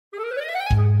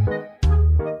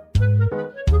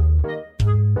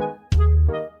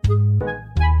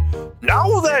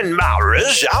then,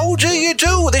 Maras, how do you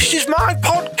do? This is my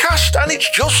podcast and it's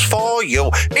just for you.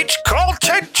 It's called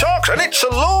TED Talks and it's a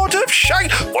load of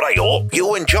shite, but I hope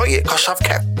you enjoy it because I've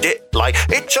kept it like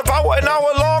it's about an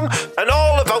hour long and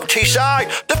all about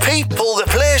Teesside, the people, the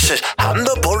places and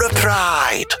the Borough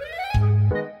Pride.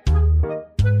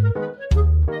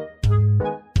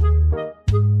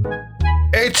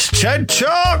 It's TED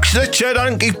Talks, the Ted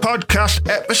Hankey Podcast,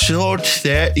 episode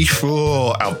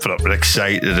 34. I'm proper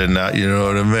excited in that, you know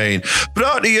what I mean?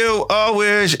 Brought to you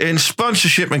always in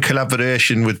sponsorship and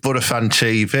collaboration with Borough Fan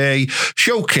TV,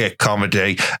 Showcase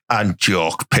Comedy, and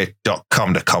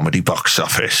JokePit.com, the comedy box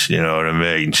office, you know what I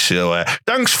mean? So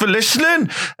thanks for listening.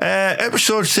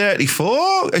 Episode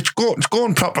 34, it's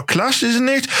going proper class, isn't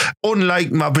it?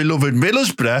 Unlike my beloved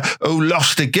Middlesbrough, who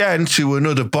lost again to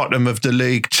another bottom of the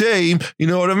league team, you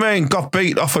know what I mean? Got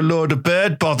beat off a load of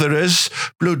bird botherers,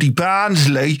 bloody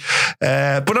Barnsley.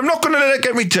 But I'm not going to let it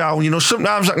get me down. You know,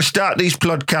 sometimes I can start these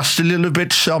podcasts a little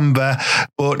bit somber,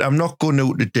 but I'm not going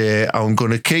to today. I'm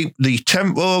going to keep the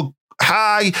tempo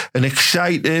high and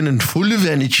exciting and full of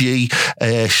energy.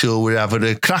 So we're having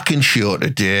a cracking show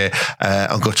today.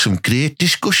 I've got some great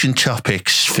discussion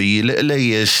topics for you little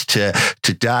ears to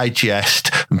digest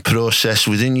and process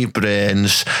within your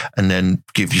brains and then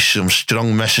give you some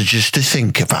strong messages to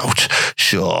think about.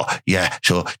 So, yeah,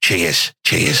 so cheers.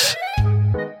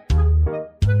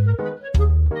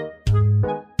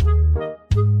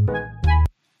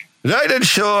 Right then,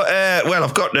 so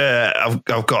I've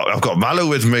got Mallow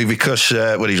with me because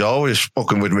he's always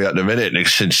fucking with me at the minute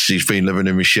since he's been living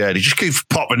in my shed. He just keeps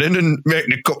popping in and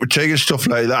making a cup of tea and stuff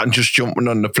like that, and just jumping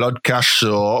on the podcast.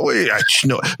 So it's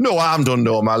no harm done,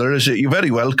 no Mallow, is it? You're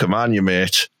very welcome, aren't you,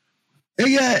 mate?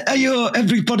 Yeah, are you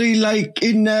everybody like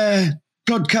in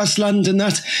podcast land and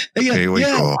that? Here we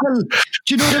go. Well,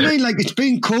 do you know what I mean? Like, it's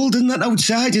been cold and that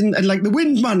outside, and like the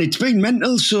wind, man, it's been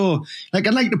mental. So, like, I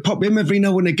like to pop him every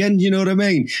now and again, you know what I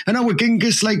mean? And our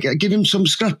Genghis, like, give him some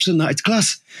scraps and that. It's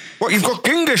class. What, you've got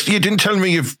Genghis? You didn't tell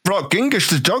me you've brought Genghis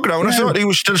the dog round. I thought he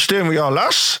was still staying with your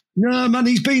lass. No, man,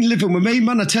 he's been living with me,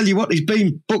 man. I tell you what, he's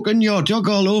been booking your dog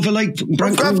all over, like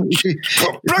Branko's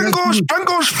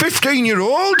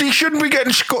 15-year-old. He shouldn't be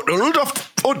getting scuttled off.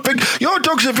 Your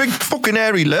dog's a big fucking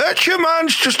hairy lurcher, man.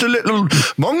 It's just a little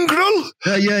mongrel.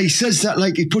 Yeah, he says that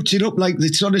like he puts it up like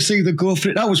it's honestly the go for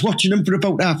it. I was watching him for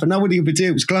about half an hour the other day.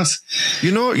 It was class.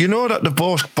 You know that they're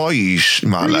both boys,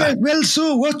 man. Yeah, well,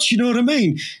 so what? You know what I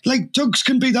mean? Like, dogs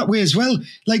can be that way as well.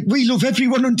 Like, we love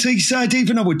everyone on Teesside,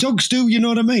 even our dogs do, you know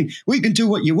what I mean? We can do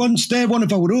what you want. They're one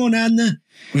of our own, aren't they?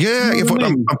 Yeah, you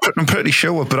know but I'm pretty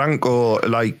sure Branko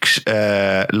likes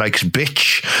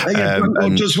bitch. Yeah,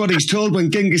 Branko does what he's told when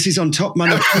Genghis is on top,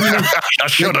 man. I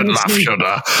shouldn't laugh, should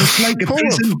I? It's like a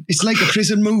prison. It's like a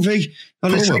prison movie.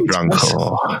 Honestly, poor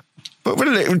Branko. But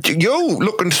you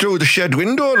looking through the shed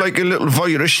window like a little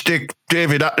voyeuristic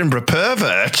David Attenborough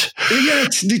pervert. Yeah,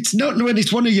 it's not when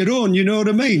it's one of your own, you know what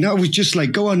I mean? I was just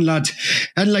like, go on, lad.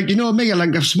 And like, you know me,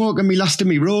 I'm smoking me last of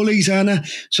me rollies, Anna.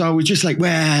 So I was just like,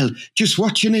 well, just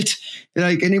watching it.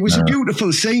 Like, and it was a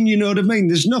beautiful scene, you know what I mean?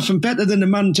 There's nothing better than a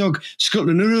man dog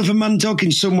scuttling another man dog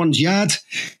in someone's yard.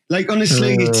 Like,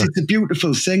 honestly, it's a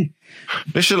beautiful thing.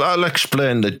 I'll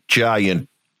explain the giant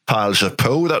piles of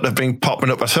poo that have been popping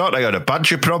up. I thought I had a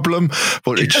badger problem,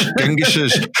 but it's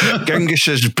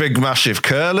Genghis's big massive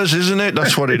curlers, isn't it?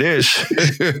 That's what it is.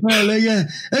 Well, yeah.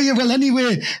 Well,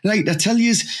 anyway, like I tell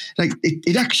you, like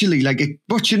it actually, like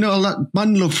watching all that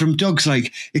man love from dogs,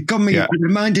 like it got me. Yeah. It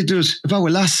reminded us of our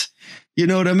lass. You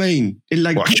know what I mean? It,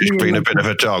 like, she's been a bit of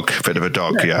a dog,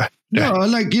 yeah. No,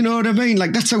 like, you know what I mean?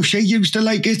 Like, that's how she used to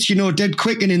like it, you know, dead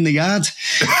quick and in the yard.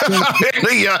 So,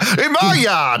 in my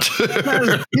yard.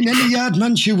 Well, in any yard,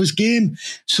 man, she was game.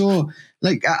 So,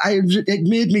 like, it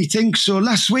made me think. So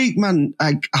last week, man,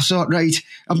 I thought, right,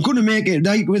 I'm going to make it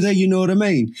right with her, you know what I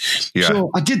mean? Yeah.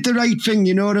 So I did the right thing,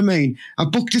 you know what I mean? I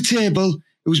booked a table.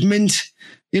 It was mint,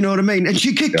 you know what I mean? And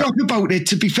she kicked off about it,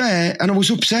 to be fair, and I was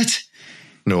upset.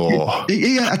 No.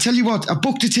 Yeah, I tell you what, I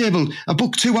booked a table. I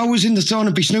booked 2 hours in the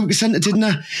Thornaby Snooker Centre, didn't I?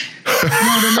 You know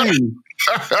what I mean?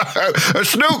 A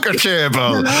snooker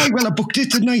table. Well, I booked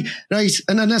it, didn't I? Right,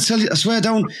 and then I swear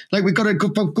down, like we got a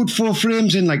good 4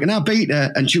 frames in, like, and I beat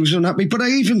her, and she was unhappy. But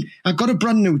I got a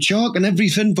brand new chalk and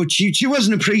everything, but she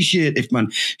wasn't appreciative,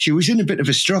 man. She was in a bit of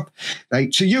a strop,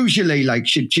 right? So usually, like,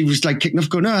 she was like kicking off,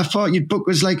 going, I thought you'd book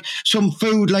us like some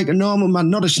food, like a normal man,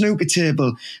 not a snooker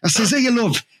table. I says, hey, you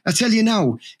love, I tell you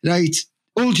now, right?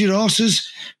 hold your horses.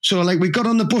 So, like, we got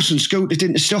on the bus and scooted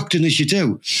into Stockton as you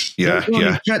do. Yeah,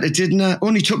 yeah. It didn't I?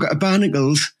 Only took it to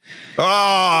Barnacles.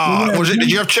 Oh, was it?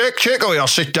 Did you have check or you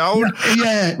sit down?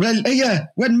 Yeah, well, yeah.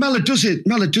 When Mala does it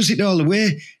all the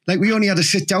way. Like, we only had to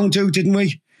sit down too, didn't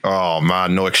we? Oh,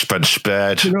 man, no expense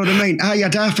spared. You know what I mean? I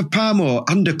had half a parmo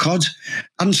and a cod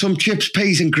and some chips,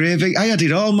 peas and gravy. I had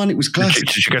it all, man. It was class.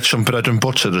 Did you get some bread and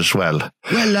butter as well?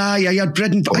 Well, I had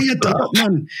bread and butter. I had the lot,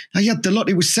 man. I had the lot.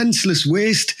 It was senseless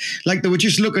waste. Like, they were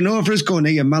just looking over us going,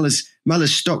 here, Mala's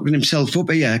stocking himself up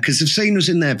here because they've seen us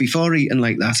in there before eating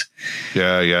like that.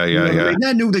 Yeah. You know I mean?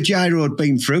 They knew the gyro had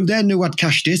been through. They knew I'd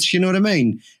cashed it. You know what I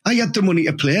mean? I had the money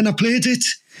to play and I played it.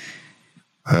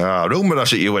 Rumour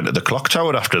has it you went to the clock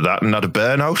tower after that and had a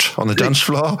burnout on the dance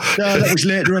floor. No, that was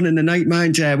later on in the night,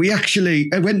 mind. We actually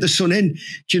went the sun in.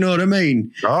 Do you know what I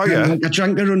mean? Oh, yeah. I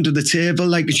drank her under the table.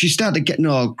 Like, she started getting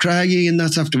all cryy and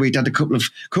that after we'd had a couple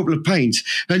of pints.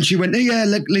 And she went, hey, yeah,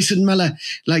 look, listen, Mala,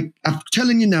 like, I'm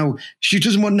telling you now, she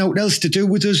doesn't want nothing else to do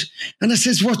with us. And I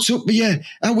says, what's up with you?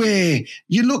 Away.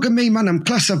 You look at me, man, I'm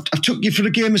class. I've took you for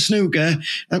a game of snooker.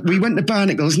 We went to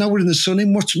Barnacles. Now we're in the sun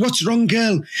in. What's wrong,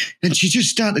 girl? And she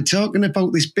just started talking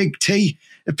about this big T.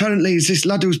 Apparently, it's this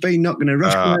lad who's been knocking her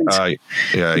off.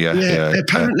 Yeah.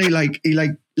 Apparently,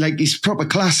 he's proper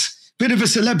class. Bit of a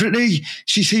celebrity.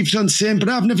 She keeps on saying, but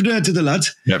I've never heard of the lad.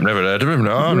 Yep, never heard of him.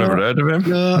 No, I've never heard of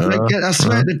him. No, like, I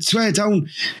swear down.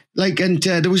 Like, and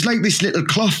there was like this little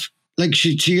cloth. Like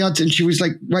she had, and she was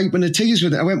like wiping her tears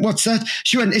with it. I went, what's that?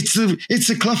 She went, it's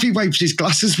the cloth he wipes his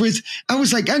glasses with. I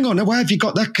was like, hang on, why have you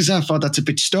got that? Because I thought that's a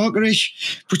bit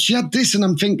stalkerish. But she had this, and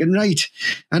I'm thinking, right,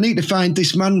 I need to find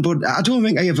this man, but I don't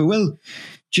think I ever will.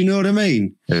 Do you know what I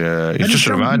mean? Yeah, you just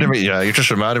reminded me. Yeah, you just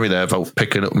reminded me there about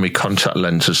picking up my contact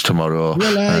lenses tomorrow.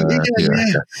 Well, yeah.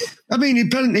 I mean,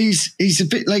 apparently he's a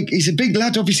big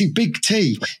lad, obviously big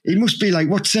T. He must be like,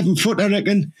 what, 7 foot, I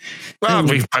reckon? Well,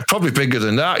 probably bigger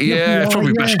than that. Yeah,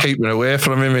 probably best keeping away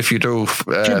from him if you do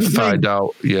find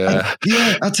out. Yeah,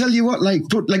 I tell you what, like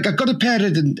I got a pair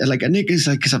of like a knickers,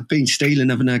 like because I've been stealing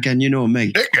them again, you know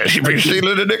me. Knickers, you've been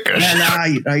stealing the knickers.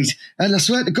 Yeah, right. And I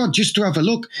swear to God, just to have a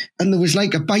look, and there was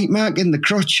like a bite mark in the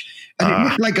crotch. And it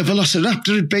looked like a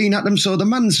velociraptor had been at them. So the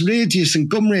man's radius and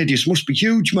gum radius must be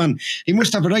huge, man. He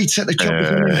must have a right set of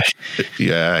choppers.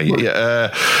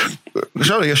 Yeah.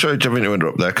 Sorry, didn't mean to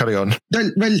interrupt there. Carry on.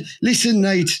 Well, listen,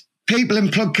 mate. People in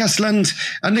podcast land,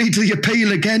 I need the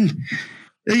appeal again.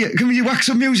 Can you whack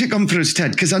some music on for us,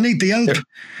 Ted? Because I need the help. Yeah.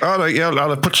 All right, yeah.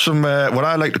 I'll put some, what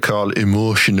I like to call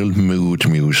emotional mood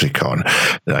music on.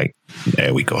 Right,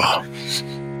 there we go.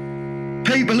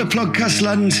 People of podcast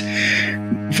land,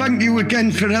 thank you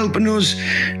again for helping us.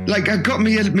 Like, I got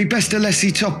me best of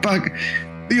Lessie top back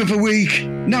the other week.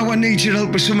 Now I need your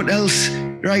help with something else.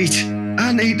 Right,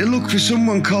 I need to look for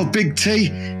someone called Big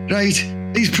T. Right,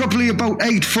 he's probably about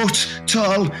 8 foot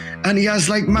tall and he has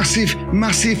like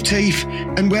massive teeth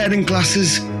and wearing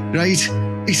glasses. Right,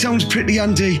 he sounds pretty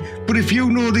handy. But if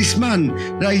you know this man,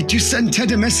 right, just send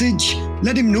Ted a message.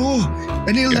 Let him know,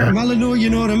 and he'll let Mala know, you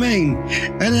know what I mean?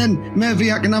 And then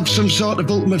maybe I can have some sort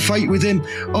of ultimate fight with him,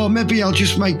 or maybe I'll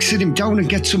just sit him down and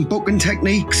get some booking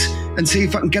techniques and see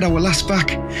if I can get our last back.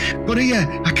 But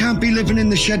I can't be living in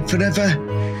the shed forever.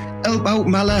 Help out,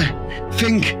 Mala.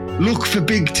 Look for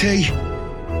Big T.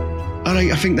 All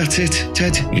right, I think that's it,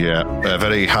 Ted. Yeah, a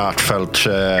very heartfelt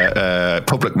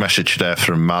public message there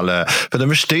from Mala for the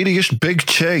mysterious Big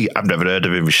T. I've never heard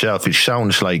of him myself. He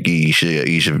sounds like he's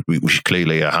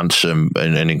clearly a handsome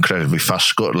and incredibly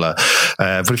fast scuttler.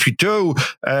 But if you do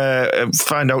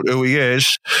find out who he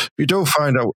is, if you do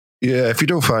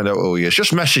find out who he is,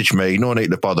 just message me. No need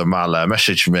to bother Mala.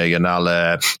 Message me and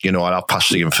I'll pass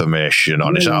the information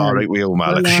on. Is that all right with you,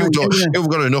 Mala? Because you've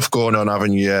got enough going on,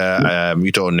 haven't you?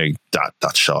 You don't need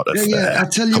that sort of I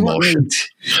tell you commotion.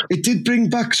 What, it did bring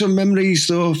back some memories,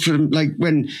 though, from like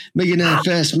when me and her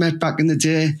first met back in the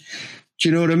day. Do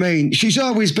you know what I mean? She's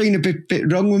always been a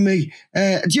bit wrong with me.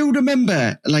 Do you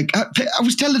remember, like, I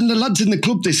was telling the lads in the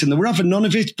club this and they were having none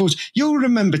of it, but you'll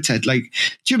remember, Ted, like,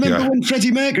 do you remember when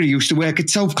Freddie Mercury used to work at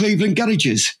South Cleveland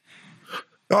Garages?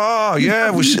 Oh,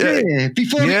 yeah.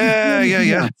 Before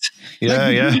Yeah.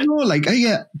 You know, like,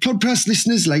 podcast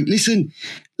listeners, like, listen,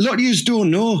 a lot of you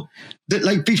don't know that,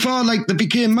 like, before, like, they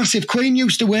became massive. Queen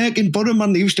used to work in Borough,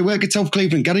 and they used to work at South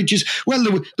Cleveland Garages. Well,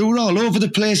 they were all over the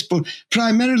place, but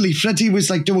primarily Freddie was,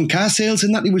 like, doing car sales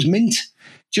and that. He was mint.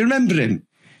 Do you remember him?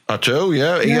 I do,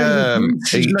 yeah.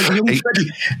 They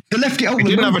left it out. He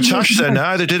didn't have a tash then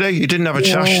either, did he? He didn't have a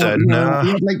tash then. No.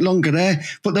 He had like longer hair,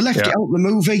 but they left it out the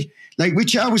movie, like,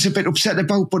 which I was a bit upset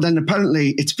about. But then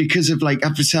apparently it's because of like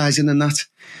advertising and that.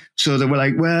 So they were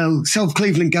like, well, South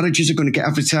Cleveland garages are going to get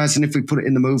advertising if we put it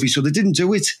in the movie. So they didn't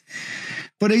do it.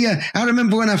 But yeah, I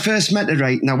remember when I first met her,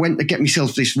 right, and I went to get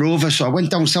myself this Rover. So I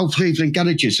went down South Cleveland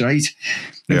garages, right?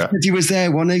 And Freddie was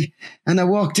there, wasn't he? And I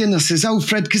walked in, I says, oh,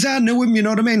 Fred, because I knew him, you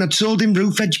know what I mean? I'd sold him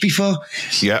Roof Edge before.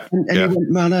 Yeah. And he went,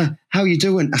 man, how you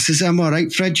doing? I says, I'm all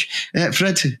right, Fred.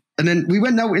 And then we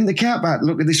went out in the car park,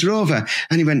 look at this Rover.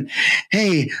 And he went,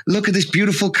 hey, look at this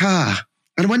beautiful car.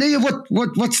 And I went, hey,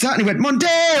 what's that? And he went,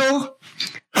 Mondeo.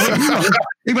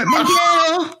 He went,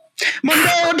 Mondeo.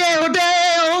 Mondeo, Deo,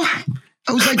 Deo.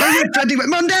 I was like, oh, Fred. He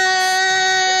went,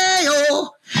 Mondeo.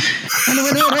 And I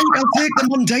went, all right, I'll take the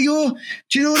Mondeo.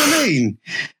 Do you know what I mean?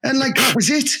 And like, that was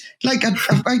it. Like, I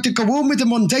had to go home with the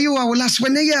Mondeo. Our last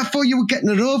one here, I thought you were getting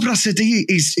it over. I said,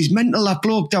 he's mental, that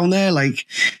bloke down there. Like,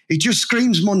 he just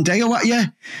screams Mondeo at you.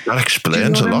 That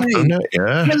explains a lot, doesn't it?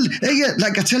 Yeah. Well, yeah,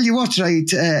 like, I tell you what, right,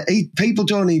 people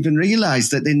don't even realise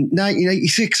that in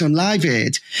 1986 on Live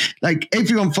Aid, like,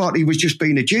 everyone thought he was just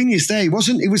being a genius there. He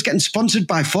wasn't. He was getting sponsored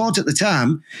by Ford at the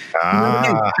time. You know what I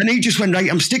mean? And he just went,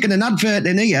 right, I'm sticking an advert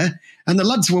in here. And the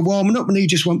lads were warming up and he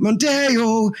just went,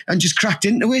 Mondeo, and just cracked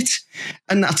into it.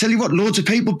 And I tell you what, loads of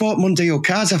people bought Mondeo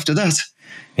cars after that.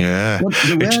 Yeah. They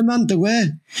were.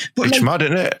 But it's like, mad,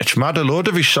 isn't it? It's mad. A load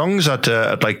of his songs had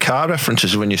like car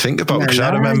references when you think about it. Because I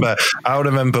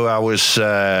remember I was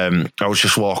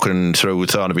just walking through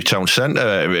Thornaby Town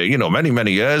Centre, you know,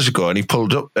 many years ago, and he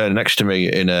pulled up next to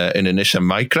me in a Nissan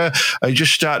Micra. I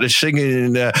just started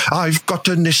singing, I've got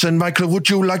a Nissan Micra, would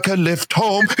you like a lift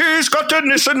home? He's got a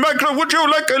Nissan Micra, would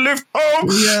you like a lift home?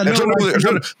 Yeah, I don't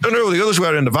know who the others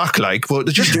were in the back, like, but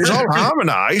it was all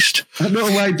harmonised. I know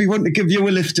why he'd be wanting to give you a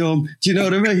lift home. Do you know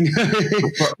what I mean?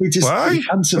 We just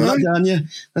answer that, aren't you?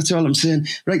 That's all I'm saying.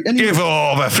 Right? Anyway, give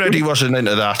over. Freddie wasn't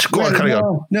into that. Go on, carry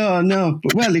on. No.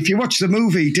 But, well, if you watch the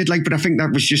movie, he did like, but I think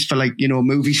that was just for like, you know,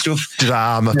 movie stuff.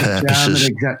 Drama purposes.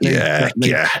 Exactly. Yeah.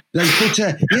 Like, but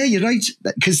yeah, you're right.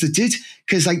 Because they did.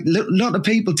 Because like a lot of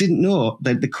people didn't know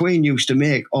that the Queen used to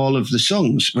make all of the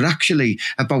songs were actually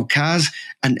about cars,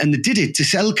 and they did it to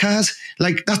sell cars.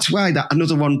 Like, that's why that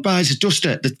Another One Buys a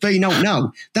Duster that's been out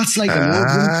now. That's like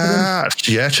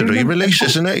it's a re-release,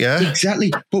 isn't it? Yeah,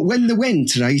 exactly. But when they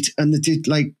went, right, and they did,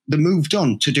 like, they moved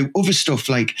on to do other stuff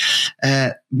like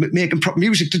making pop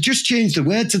music, they just changed the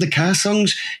words of the car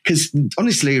songs. Because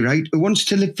honestly, right, Who Wants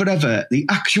to Live Forever, the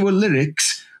actual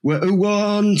lyrics were, who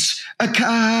wants a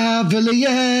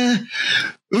Cavalier?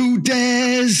 Who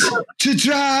dares to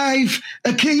drive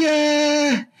a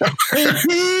Kia? A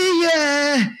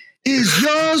Kia is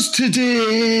yours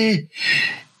today.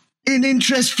 In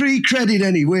interest-free credit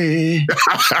anyway.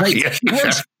 Right?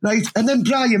 And then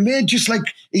Brian May just like,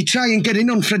 he'd try and get in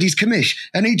on Freddie's commish,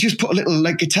 and he just put a little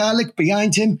like guitar lick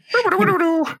behind him.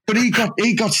 But he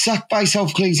got sacked by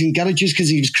South Cleveland garages because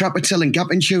he was crap at selling gap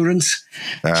insurance.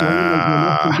 So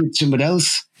he did somebody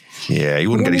else. Yeah, he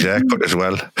wouldn't get his hair cut as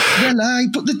well. Well,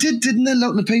 but they did, didn't they? A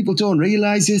lot of people don't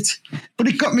realise it. But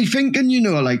it got me thinking, you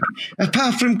know, like,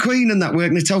 apart from Queen and that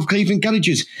working at South Cleveland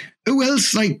garages, who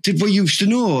else, like, did we used to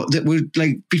know that were,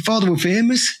 like, before they were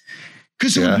famous?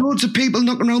 Because there were loads of people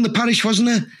knocking around the parish, wasn't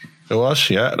there? There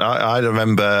was, yeah. I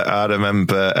remember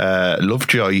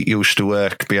Lovejoy used to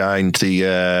work behind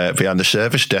the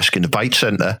service desk in the Bite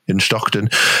Centre in Stockton,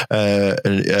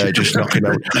 just knocking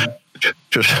out...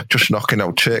 Just knocking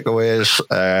out takeaways,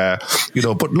 you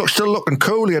know, but still looking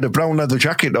cool. He had a brown leather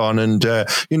jacket on, and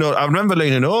you know, I remember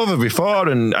leaning over before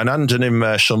and handing him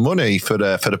some money for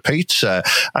the pizza,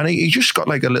 and he just got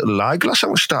like a little eyeglass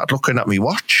and started looking at me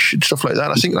watch and stuff like that.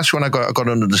 I think that's when I got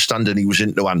an understanding he was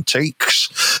into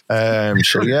antiques.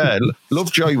 So yeah,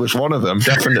 Lovejoy was one of them,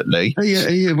 definitely.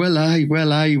 Yeah. Well, I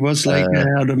was like,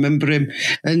 I remember him,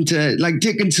 and like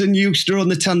Dickinson used to run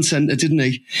the Tan Centre, didn't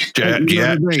he? Yeah.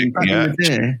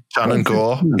 Tan and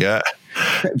Go, yeah.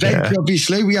 Veg,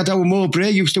 obviously. We had our Mowbray,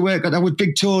 used to work at our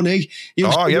Big Tony.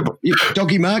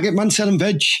 Doggy Market, man, selling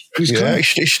veg.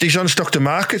 He's on Stockton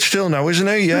Market still now, isn't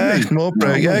he? Yeah,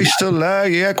 Mowbray. Yeah, he's still there.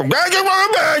 Yeah. I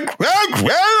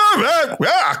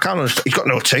can't understand. He's got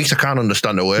no teeth. I can't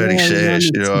understand the word he says.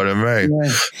 You know what I mean?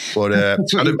 Yeah. But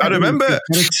I remember.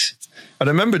 I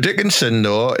remember Dickinson,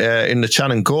 though, in the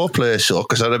Chan and Go place,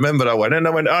 because I remember I went in and I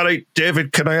went, all right,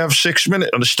 David, can I have 6 minutes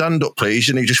on a stand-up, please?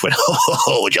 And he just went,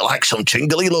 would you like some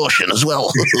tingly lotion as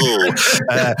well?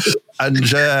 I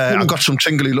got some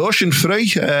tingly lotion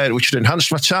free, which had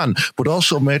enhanced my tan, but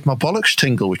also made my bollocks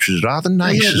tingle, which was rather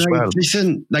nice as well.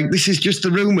 Listen, this is just a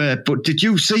rumour, but did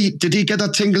he get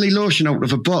that tingly lotion out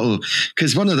of a bottle?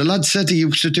 Because one of the lads said he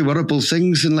used to do horrible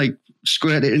things and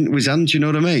squirt it into his hand, you know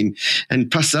what I mean?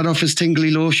 And pass that off as tingly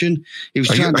lotion. He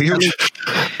was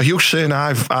Are you saying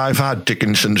I've had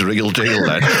Dickinson's real deal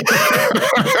then?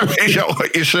 Is that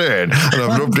what you're saying? And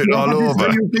I've rubbed it all over.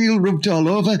 Real deal rubbed all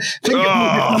over.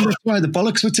 That's why the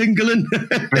bollocks were tingling.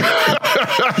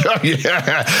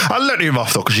 Yeah, I let him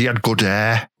off though because he had good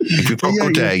hair. If you've got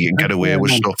good hair, you can get away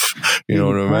with stuff. You know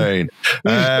what I mean?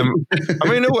 I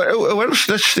mean, who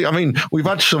else? I mean, we've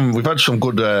had some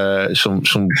good some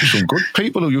good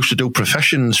people who used to do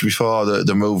professions before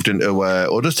they moved into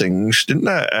other things, didn't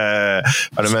they? I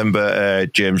remember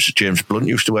James Blunt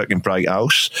used to work in Bright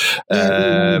House.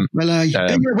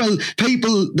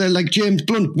 People like James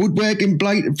Blunt would work in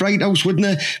Bright House, wouldn't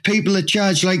they? People that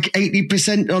charge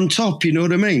 80% on top, you know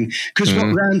what I mean? Because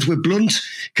what rhymes with blunt?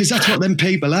 Because that's what them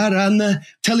people are, aren't they?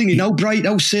 Telling you now, Bright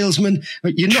House salesman,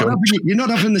 you're not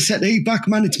having the settee back,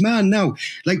 man. It's mine now.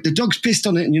 Like the dog's pissed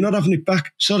on it, and you're not having it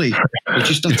back. Sorry, it's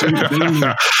just that's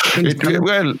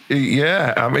well,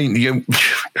 yeah. I mean, you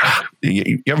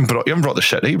haven't brought the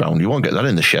settee round. You won't get that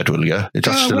in the shed, will you? It's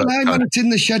in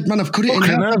the shed, man. I've cut it in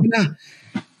half.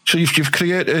 So you've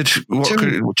created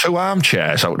two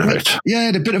armchairs out of it. Yeah,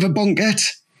 a bit of a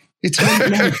bunket. It's a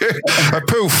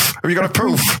poof. Have you got a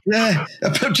poof? Yeah,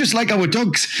 just like our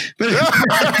dogs.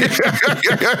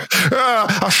 I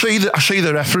see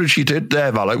the reference you did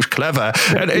there, Val. It was clever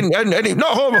and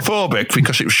not homophobic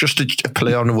because it was just a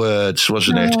play on words,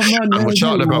 wasn't it? Man, and we're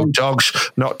talking about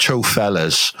dogs, not two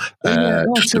fellas.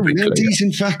 Just a real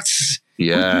decent facts.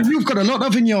 Yeah, you've got a lot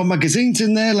of in your magazines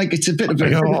in there. It's a bit of a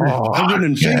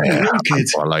running thing, kid.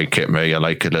 I like it, me. I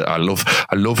like it. I love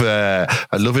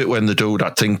it when they do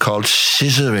that thing called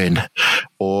scissoring.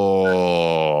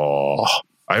 Oh,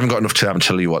 I haven't got enough time to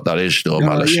tell you what that is, though,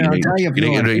 Malice. You need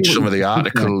to read some of the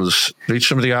articles. Read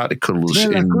some of the articles.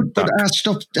 They're good, but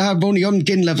I'm only on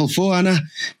Gin level 4, Anna.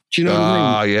 Do you know what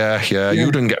I mean? Yeah.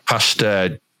 You didn't get past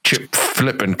Chip,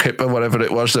 Flip and Kipper, whatever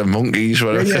it was, the monkeys,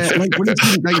 whatever. Yeah,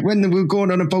 when they were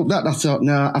going on about that, I thought,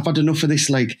 I've had enough of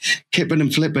this, kipping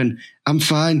and flipping. I'm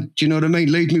fine. Do you know what I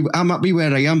mean? Leave me. I'm happy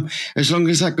where I am. As long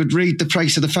as I could read the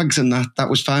price of the fags and that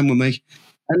was fine with me.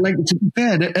 And to be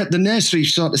fair, at the nursery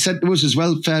sort of said to us as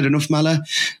well, fair enough, Mala,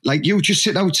 you just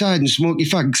sit outside and smoke your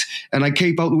fags and I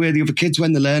keep out the way of the other kids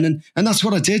when they're learning. And that's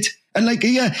what I did. And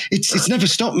it's never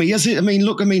stopped me, has it? I mean,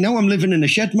 look at me now, I'm living in a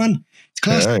shed, man. It's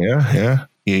class. Yeah.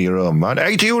 You're your own man.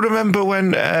 Hey, do you remember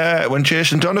when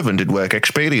Jason Donovan did work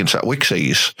experience at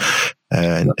Wixies?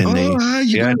 The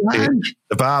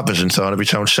Barbers in Thornaby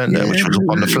Town Centre, which was up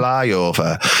on the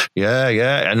flyover.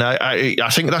 Yeah. And I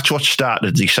think that's what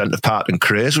started the centre parting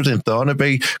craze within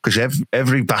Thornaby, because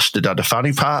every bastard had a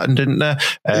fanny parting, didn't they?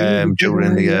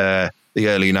 During the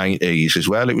early 90s as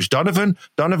well. It was Donovan.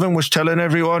 Donovan was telling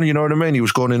everyone, you know what I mean? He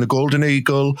was going in the Golden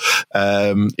Eagle.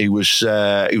 He was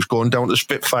going down to the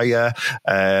Spitfire,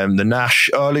 the Nash,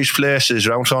 all these places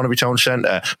around Thornaby Town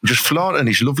Centre, just flaunting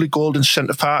his lovely golden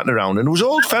centre parting around. And it was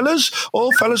old fellas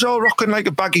all rocking like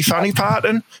a baggy fanny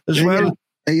parting as well.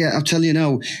 Yeah, I'll tell you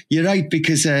now. You're right,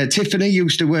 because Tiffany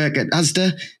used to work at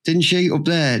Asda, didn't she, up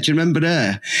there? Do you remember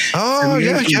her? Oh,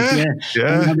 yeah.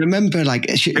 And I remember,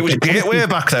 it was Gateway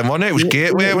back then, wasn't it? It was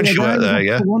Gateway when she worked there,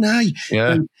 yeah. One eye.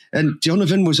 Yeah. And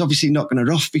Donovan was obviously knocking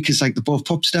her off because, they're both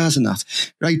pop stars and that.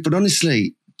 Right, but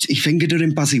honestly, he fingered her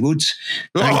in Bazzy Woods.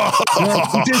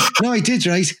 He did,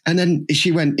 right? And then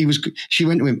she went to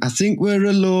him, I think we're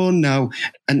alone now.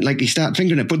 And he started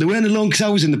fingering her. But they weren't alone because I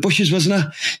was in the bushes, wasn't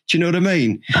I? Do you know what I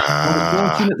mean? I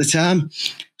was walking at the time.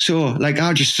 So,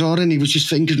 I just saw it and he was just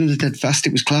fingering her dead fast.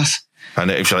 It was class. And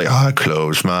it was I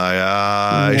close my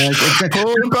eyes,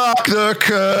 pull back the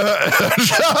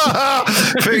curtains,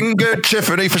 fingered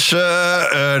Tiffany for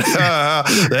certain,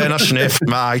 then I sniffed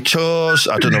my toes.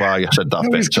 I don't know why I said that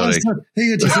bit, sorry.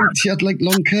 Hey, do you think she had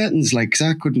long curtains, because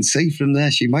I couldn't see from there?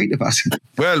 She might have had.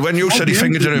 Well, when you said he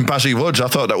fingered her in Bazzy Woods, I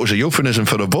thought that was a euphemism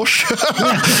for a bush.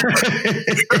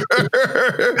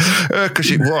 Because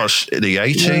it was in the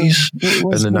 80s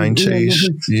and the 90s.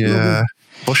 Yeah.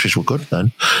 Bushes were good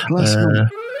then.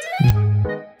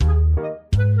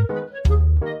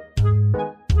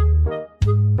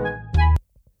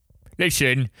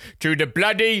 Listen to the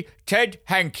bloody Ted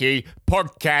Hankey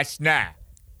podcast now.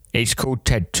 It's called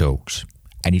TED Talks,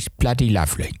 and it's bloody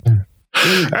lovely.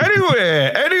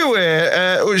 Anyway,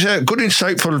 it was a good,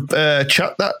 insightful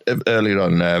chat that earlier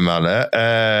on,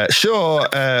 man. So,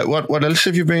 what else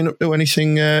have you been up to?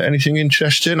 Anything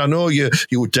interesting? I know you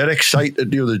were dead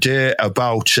excited the other day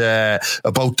about the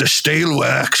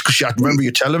steelworks, because I remember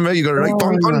you telling me you got a right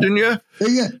bonk on, didn't you?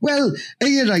 Yeah, well,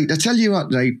 you're right. I tell you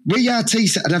what, right? We are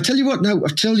Teesside, and I tell you what now,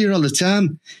 I've told you all the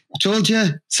time. I told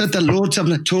you, said that loads,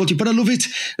 haven't I told you, but I love it.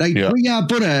 Right, yeah. We are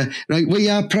Borough, right? We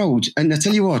are proud. And I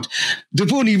tell you what,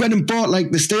 they've only went and bought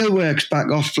like the steelworks back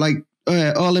off like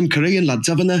all them Korean lads,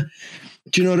 haven't they?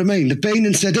 Do you know what I mean? They've been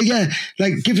and said,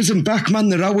 give us them back, man.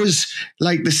 They're ours.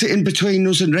 Like, they're sitting between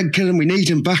us and Redcar, and we need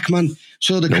them back, man.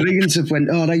 So the Koreans have went,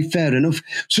 all right, fair enough.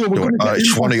 So we're going to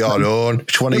it's one of your own.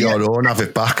 It's one of your own. Have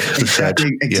it back.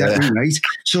 Exactly right.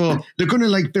 So they're going to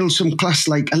like build some class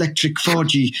like electric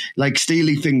 4G like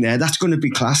steely thing there. That's going to be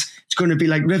class. It's going to be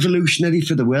like revolutionary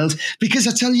for the world, because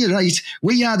I tell you, right,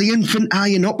 we are the infant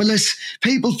Ironopolis.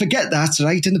 People forget that,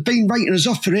 right? And they've been writing us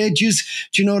off for ages.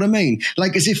 Do you know what I mean?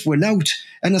 Like as if we're out.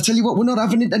 And I tell you what, we're not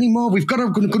having it anymore. We've got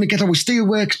going to get our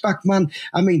steelworks back, man.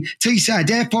 I mean, Teesside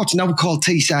Airport's now called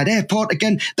Teesside Airport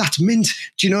again. That's mint.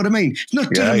 Do you know what I mean? It's not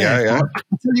Durham Airport.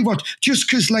 I tell you what, just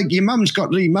because like your mum's got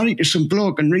remarried to some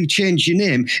bloke and rechanged your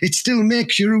name, it still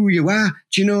makes you who you are.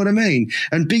 Do you know what I mean?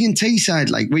 And being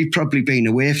Teesside, like we've probably been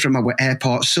away from our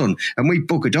airport son, and we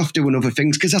buggered off doing other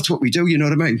things because that's what we do. You know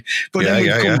what I mean? But then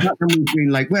we've come back and we've been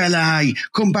like, well,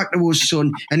 come back to us,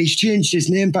 son, and he's changed his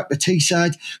name back to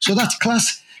Teesside. So that's class.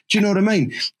 Do you know what I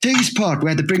mean? Teesport,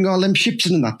 where they bring all them ships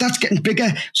in and that's getting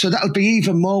bigger. So that'll be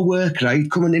even more work,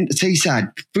 right, coming into Teesside.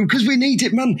 Because we need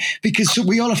it, man. Because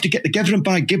we all have to get together and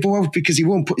buy Gibbo out because he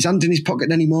won't put his hand in his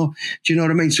pocket anymore. Do you know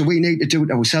what I mean? So we need to do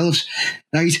it ourselves,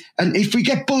 right? And if we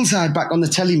get Bullseye back on the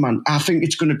telly, man, I think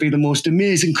it's going to be the most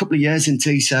amazing couple of years in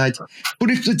Teesside.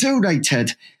 But if they do, right,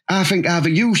 Ted, I think either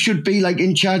you should be like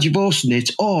in charge of hosting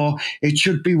it, or it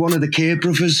should be one of the K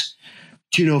brothers.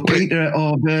 Do you know, Peter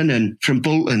or Vernon from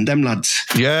Bolton, them lads?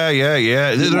 Yeah.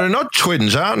 They're not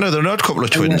twins, aren't they? They're not a couple of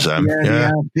twins, them.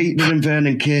 Yeah. Peter and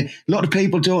Vernon Kay. A lot of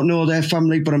people don't know their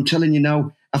family, but I'm telling you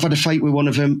now, I've had a fight with one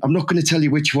of them. I'm not going to tell you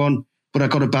which one, but I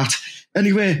got a bat.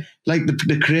 Anyway, like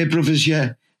the Kay brothers,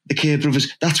 the Kay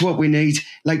brothers, that's what we need.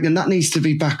 Like, then that needs to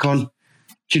be back on.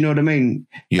 Do you know what I mean?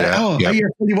 Yeah. I tell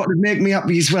you what would make me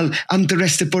happy as well, and the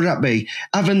rest of Borough happy,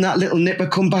 having that little nipper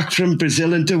come back from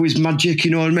Brazil and do his magic,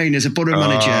 you know what I mean, as a Borough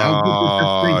manager.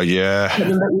 Yeah. Get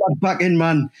the little lad back in,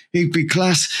 man. He'd be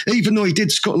class. Even though he did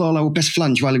scuttle all our best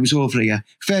flange while he was over here.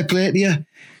 Fair play to you.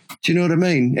 Do you know what I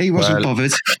mean? He wasn't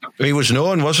bothered. He was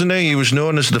known, wasn't he? He was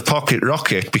known as the pocket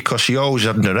rocket because he always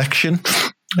had an erection.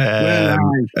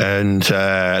 And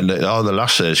all the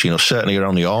lasses, certainly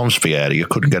around the Ormsby area,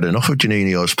 couldn't get enough of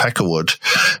Janino's Peckerwood,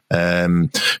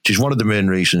 which is one of the main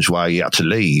reasons why he had to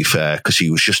leave, because he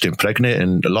was just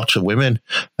impregnating lots of women.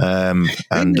 No,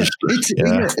 I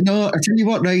tell you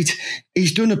what, right,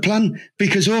 he's done a plan,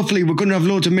 because hopefully we're going to have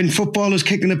loads of men footballers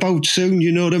kicking about soon,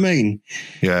 you know what I mean?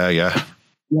 Yeah.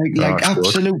 Like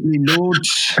absolutely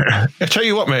loads. I tell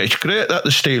you what, mate, it's great that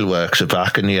the steelworks are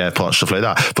back in the airport and stuff like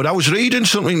that. But I was reading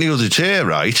something the other day,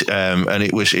 right? And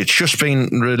it's just been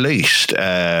released.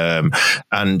 And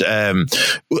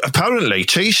apparently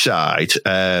Teesside,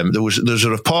 there's a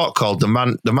report called the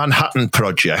Manhattan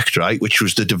Project, right, which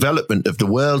was the development of the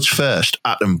world's first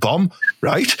atom bomb,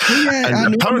 right? Yeah,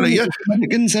 and apparently,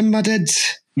 Americans and mad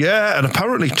heads. Yeah, and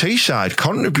apparently Teesside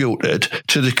contributed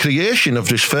to the creation of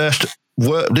this first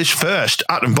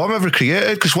atom bomb ever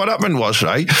created, because what happened was,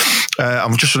 right,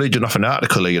 I'm just reading off an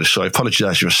article here, so I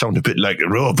apologise if I sound a bit like a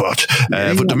robot,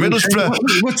 but the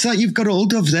Middlesbrough... What's that you've got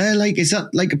hold of there? Like, is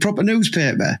that like a proper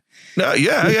newspaper?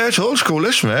 Yeah, it's old school,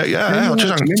 this, mate, yeah. I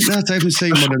haven't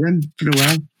seen one of them for a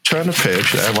while. Turn the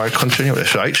page there while I continue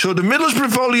this, right? So the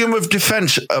Middlesbrough volume of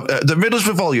defence of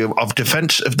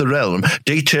the realm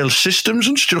details systems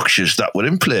and structures that were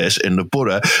in place in the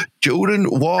borough during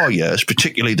war years,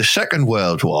 particularly the Second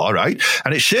World War, right?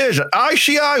 And it says that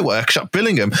ICI works at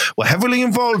Billingham were heavily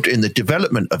involved in the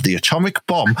development of the atomic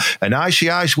bomb, and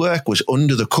ICI's work was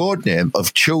under the code name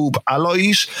of Tube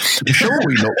Alloys. I'm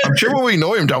sure we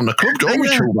know him down the club, don't we,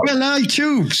 Tube? Well,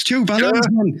 Tube Alloys,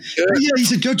 man. Yeah,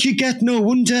 he's a dodgy get, no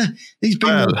wonder. He's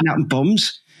been looking at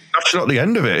bombs. That's not the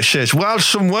end of it. It says, while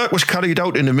some work was carried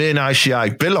out in the main ICI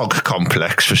Billog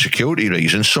complex for security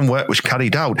reasons, some work was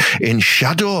carried out in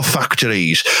shadow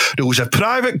factories. There was a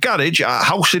private garage at a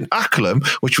house in Acklam,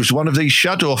 which was one of these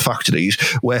shadow factories,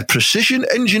 where precision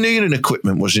engineering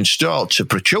equipment was installed to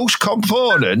produce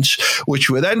components, which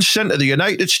were then sent to the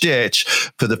United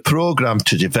States for the program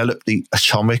to develop the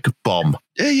atomic bomb.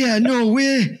 Yeah, no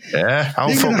way. Yeah, how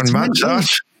fucking mad's that?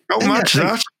 How mad's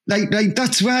that? Like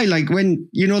that's why, like when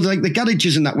like the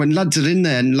garages and that, when lads are in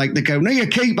there and like they go, "No, you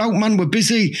keep out, man. We're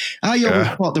busy." I always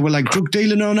thought they were like drug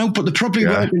dealing on out, but they're probably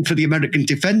working for the American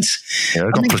Defence. Yeah,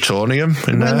 got plutonium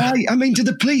in there. I mean, to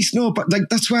the police, no, but like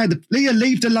that's why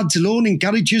leave the lads alone in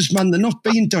garages, man. They're not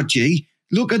being dodgy.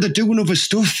 Look, they're doing other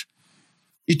stuff.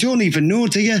 You don't even know,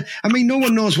 do you? I mean, no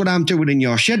one knows what I'm doing in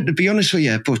your shed, to be honest with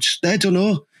you, but they don't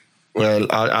know. Well,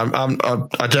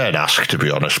 I daren't ask, to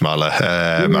be honest, Mala.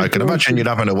 I can imagine you're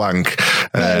having a wank.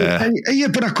 Yeah,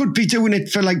 but I could be doing it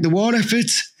for like the war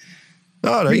efforts.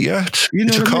 All right, yeah.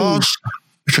 It's a cause.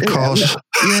 It's a cause.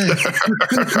 Yeah,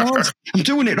 it's a cause. I'm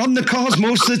doing it on the cause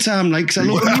most of the time, like, because I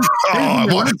love them.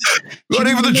 Not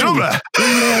even the drummer?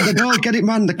 Yeah, they all get it,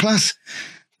 man, the class.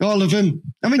 All of them.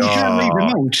 I mean, you can't leave them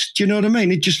out. Do you know what I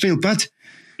mean? It just feels bad.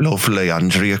 Lovely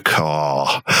Andrea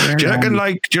Carr. Do you reckon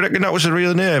that was a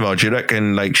real name, or do you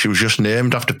reckon like she was just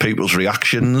named after people's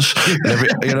reactions?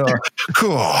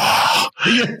 Cool. Oh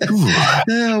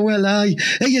well,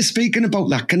 Hey, speaking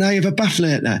about that, can I have a bath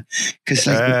later? Because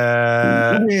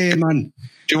man.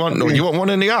 Do you want one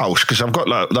in the house? Because I've got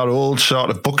that old sort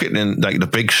of bucket in, like the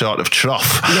big sort of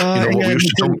trough. I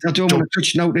don't want to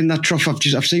touch out in that trough.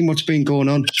 I've seen what's been going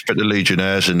on. Just put the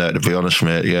Legionnaires in there, to be honest,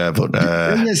 mate. Yeah, but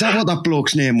is that what that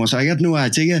bloke's name was? I had no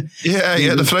idea.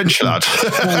 Yeah, the French lad.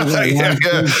 Yeah.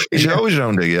 He's always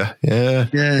round here. Yeah,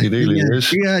 he really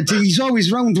is. Yeah, he's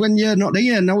always round when you're not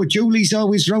here. Now Julie's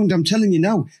always round. I'm telling you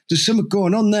now, there's something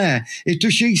going on there.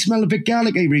 Does she smell a bit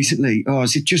garlicky recently, or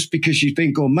is it just because she's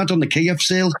been going mad on the Kiev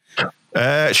sale?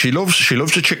 She loves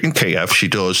a chicken Kiev. She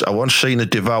does. I once seen her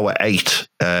devour 8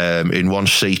 in one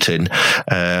seating,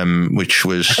 which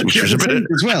was a bit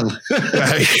as well.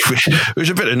 It was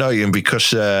a bit annoying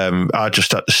because I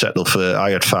just had to settle for.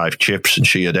 I had 5 chips and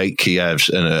she had 8 Kievs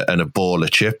and a bowl of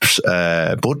chips.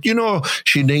 But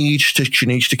she needs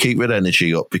to keep her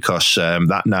energy up because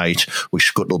that night we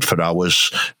scuttled for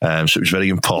hours. So it was very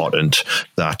important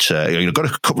that got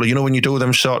a couple of when you do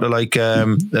them sort of like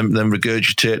them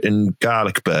regurgitating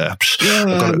garlic burps.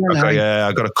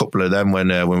 I got a couple of them when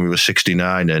we were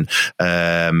 69 and but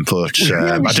I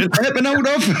didn't burping out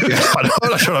of. Yeah, I know,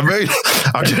 that's what I mean.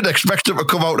 I didn't expect it to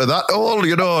come out of that hole,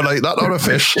 like that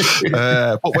orifice.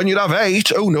 But when you have 8,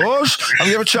 who knows? Have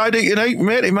you ever tried eating 8,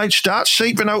 mate? It might start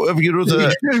seeping out of your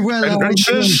other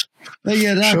entrances.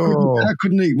 I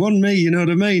couldn't eat one, me, you know what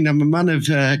I mean? I'm a man of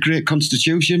great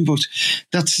constitution, but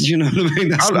that's, you know what I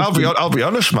mean? I'll be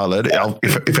honest, Mallet.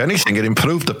 If anything, it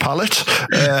improved the palate.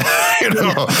 It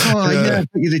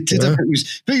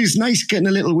was nice getting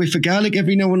a little whiff of garlic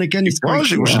every now and again. It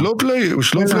was lovely. It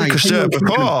was lovely because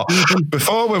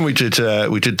before when we did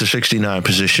the 69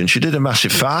 position, she did a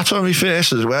massive fart on my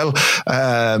face as well,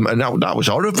 and that was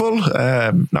horrible.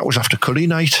 That was after curry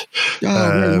night.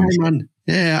 Man.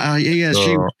 Yeah.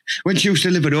 When she used to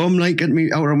live at home, like at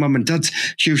our mum and dad's,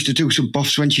 she used to do some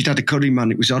buffs when she'd had a curry,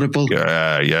 man. It was horrible.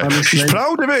 Yeah. She's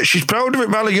proud of it.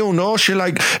 Mally. She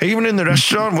even in the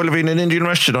restaurant, we'll have been in an Indian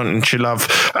restaurant and she'll have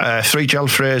 3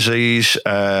 jalfrezis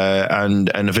and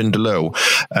a vindaloo.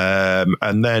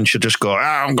 And then she'll just go,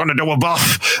 I'm going to do a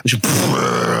buff.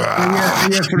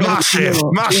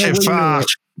 Massive fart.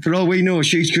 For all we know,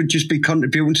 she could just be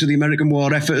contributing to the American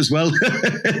war effort as well.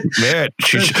 Mate,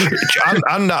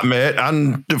 and that, mate,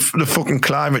 and the fucking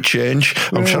climate change.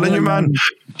 I'm telling you, man,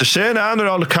 the saying and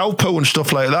all the cow poo and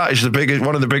stuff like that is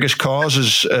one of the biggest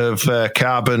causes of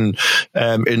carbon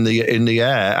in the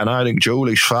air. And I think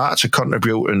Julie's farts are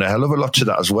contributing a hell of a lot to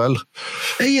that as well.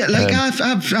 Yeah,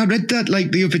 I read that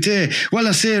like the other day. Well,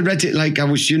 I say I read it like I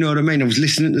was, you know what I mean? I was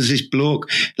listening to this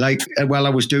bloke while I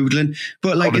was doodling.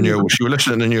 But like the news, you were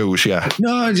listening to the news, yeah.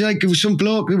 No, it was some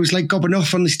bloke who was like gobbing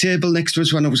off on this table next to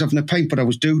us when I was having a pint, but I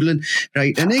was doodling,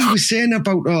 right? And he was saying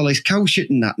about all this cow shit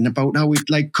and that, and about how it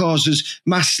like causes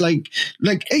mass right?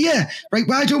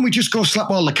 Why don't we just go slap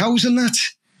all the cows and that?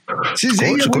 What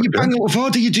you bang out of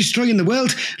order, you're destroying the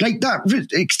world. Like that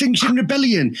Extinction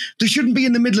Rebellion, they shouldn't be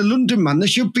in the middle of London, man. They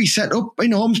should be set up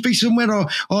in Ormsby somewhere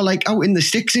or like out in the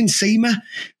sticks in Seamer.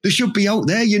 They should be out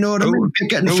there, you know what I mean?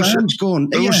 Getting farms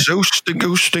going.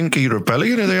 Who's Stinky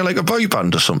Rebellion? Are they like a boy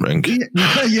band or something?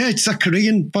 Yeah, it's a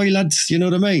Korean boy lads, you know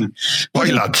what I mean?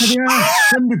 Boy lads. Yeah,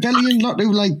 some rebellion lot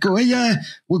who like go,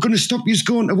 we're going to stop you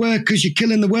going to work because you're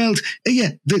killing the world.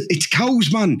 It's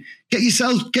cows, man. Get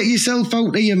yourself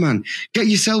out here, man. Get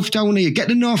yourself down here. Get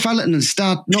to Northallerton and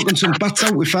start knocking some bats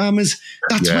out with farmers.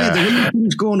 That's where the real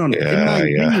thing's going on, in my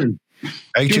opinion.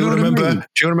 Hey, do you know what I remember? mean?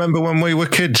 Do you remember when we were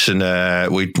kids and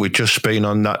we'd just been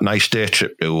on that nice day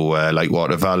trip to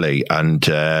Lakewater Valley, and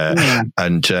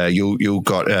you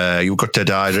got dead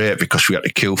irate because we had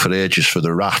to queue for ages for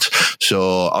the rat.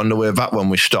 So on the way back, when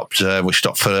we stopped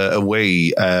for a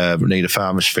wee near the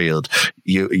farmer's field,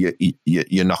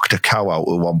 you knocked a cow out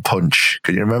with one punch.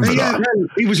 Can you remember that? Well,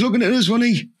 he was looking at us,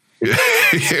 wasn't he?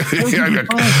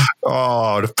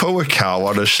 Oh, the poor cow,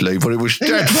 honestly, but it was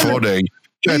dead funny.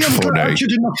 Dead funny. I should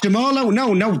have knocked them all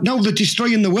out. Now they're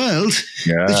destroying the world.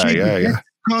 Yeah.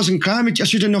 Causing crime. I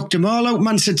should have knocked them all out.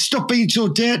 Man said, stop being so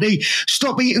dirty.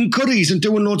 Stop eating curries and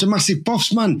doing loads of massive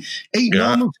puffs, man. Eat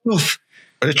normal stuff.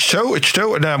 It's true.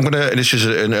 And I'm gonna. This is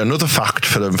another fact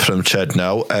from Ted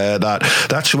now.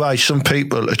 That's why some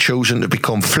people are choosing to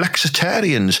become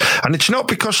flexitarians, and it's not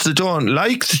because they don't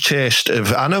like the taste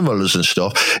of animals and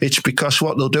stuff. It's because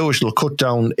what they'll do is they'll cut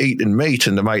down eating meat,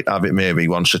 and they might have it maybe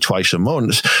once or twice a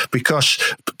month. Because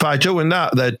by doing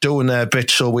that, they're doing their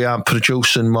bit so we aren't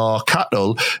producing more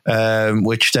cattle,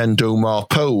 which then do more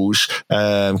poos.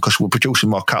 Because we're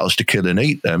producing more cattle to kill and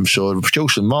eat them, so we're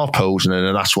producing more poos, and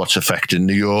then that's what's affecting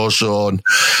the ozone.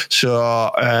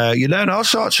 So you learn all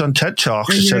sorts on TED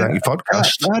Talks, the Ted Hankey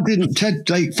podcast. I didn't, Ted.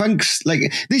 Thanks.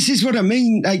 This is what I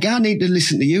mean. I need to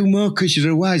listen to you more because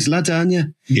you're a wise lad, aren't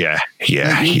you? Yeah. You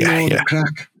know the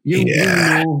crack. You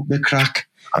know the crack.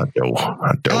 I do.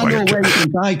 I know where you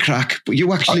can buy crack, but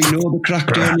you actually know the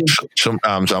crack, don't you?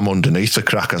 Sometimes I'm underneath the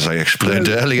crack, as I explained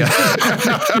earlier.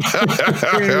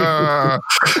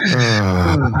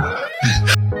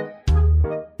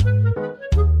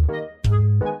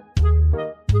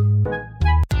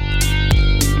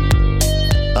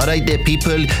 All right there,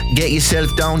 people, get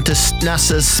yourself down to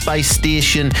NASA's Spice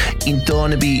Station in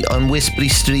Thornaby on Westbury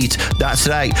Street. That's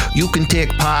right, you can take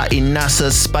part in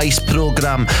NASA's Spice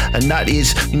program, and that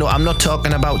is, I'm not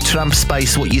talking about tramp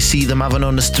spice, what you see them having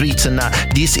on the streets and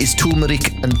that. This is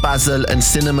turmeric and basil and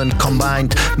cinnamon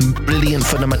combined. Brilliant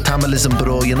for the metabolism,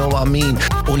 bro, you know what I mean?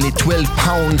 Only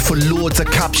 £12 for loads of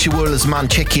capsules, man.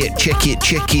 Check it.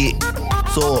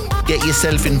 So get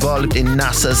yourself involved in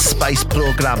NASA's Spice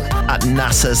program at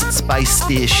NASA's Spice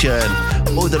Station.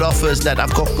 Other offers that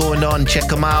I've got going on, check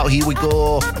them out. Here we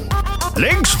go.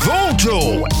 Lynx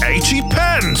Voldo, 80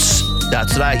 pence.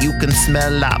 That's right, you can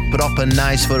smell that proper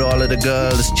nice for all of the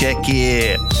girls. Check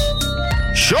it.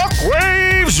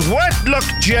 Shockwaves Wet Look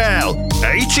Gel,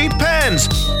 80 pence.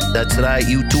 That's right,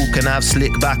 you too can have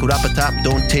slick back wrap it up.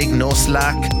 Don't take no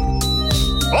slack.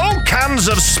 All cans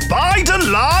of Spider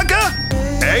Lager,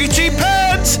 80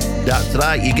 pence. That's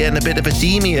right, you're getting a bit of a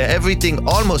team here.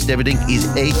 Almost everything is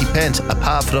 80 pence,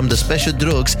 apart from the special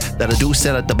drugs that I do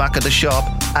sell at the back of the shop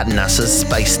at NASA's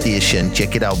Spice Station.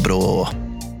 Check it out, bro.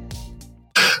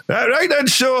 Right then,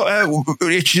 so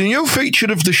it's a new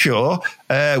feature of the show.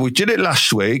 We did it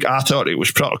last week. I thought it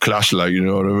was proper class, you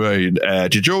know what I mean?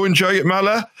 Did you enjoy it,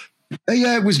 Mala?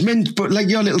 Yeah, it was mint, but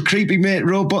your little creepy mate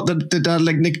robot that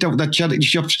nicked out that charity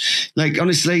shops.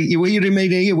 Honestly, you hear him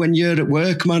in here when you're at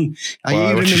work, man. I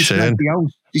hear him inside the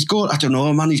house. He's going, I don't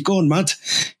know, man, he's going mad.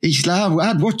 He's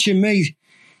I'd watching me.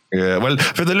 Yeah, well,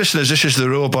 for the listeners, this is the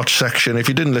robot section. If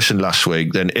you didn't listen last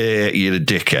week, then A, you're a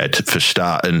dickhead for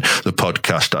starting the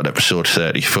podcast at episode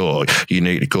 34. You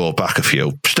need to go back a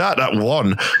few. Start at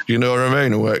 1, you know what I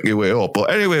mean, and work your way up.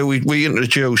 But anyway, we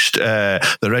introduced the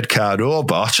red car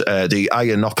robot, the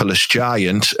Ironopolis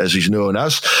Giant, as he's known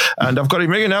as. And I've got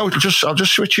him here now. I'll just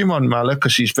switch him on, Mala,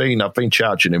 because I've been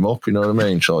charging him up, you know what I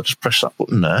mean? So I'll just press that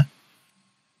button there.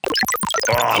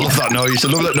 Oh, I love that noise.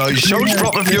 It sounds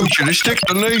proper futuristic,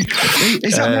 doesn't he?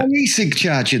 Is that an e-cig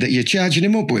charger that you're charging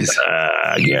him up with?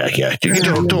 Yeah.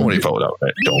 Don't worry about that,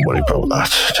 mate. Don't worry about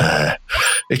that.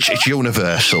 It's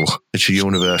universal. It's a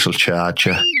universal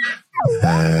charger.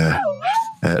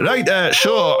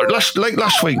 So last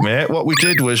week, mate, what we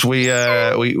did was we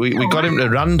got him to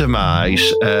randomise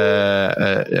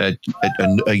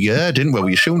a year, didn't we?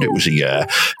 We assumed it was a year,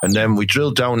 and then we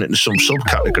drilled down into some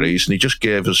subcategories, and he just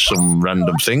gave us some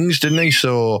random things, didn't he?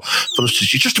 So for us, it's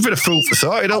just a bit of food for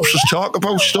thought. It helps us talk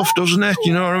about stuff, doesn't it?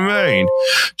 You know what I mean?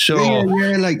 So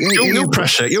you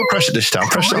press it. You press it this time.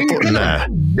 Press that button there.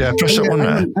 Yeah, press that one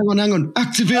there. Hang on.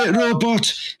 Activate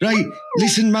robot. Right.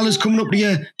 Listen, Mala's coming up to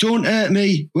you. Don't hurt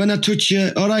me when I touch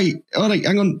you. All right,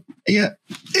 hang on. Yeah.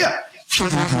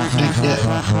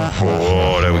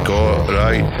 Oh, there we go.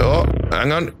 Right. Oh,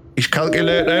 hang on. He's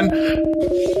calculating.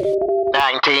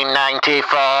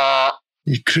 1994.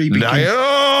 You creepy.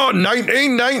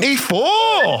 1994.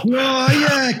 Oh,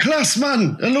 yeah, class,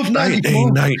 man. I love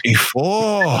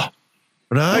 1994.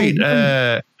 Right.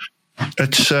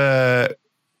 It's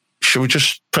Should we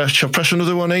just press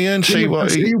another one here and see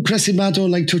what... You press him, I don't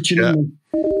like touching him.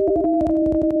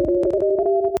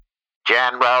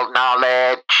 General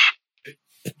knowledge.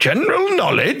 General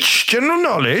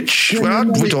knowledge. Well,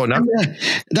 we don't know. Yeah.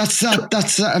 That's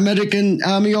that American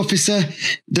army officer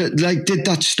that like did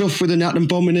that stuff with an atom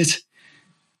bomb in it.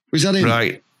 Was that him?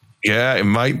 Right. Yeah, it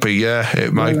might be. Yeah,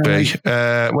 it might be.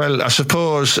 Well, I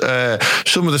suppose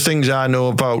some of the things I know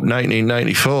about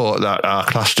 1994 that are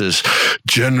classed as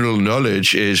general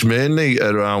knowledge is mainly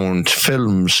around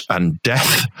films and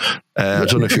death. I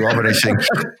don't know if you have anything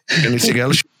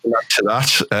else to add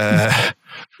to that.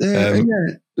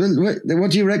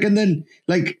 What do you reckon then?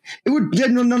 Like, it would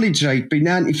general knowledge, right, be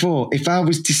 94 if I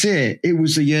was to say it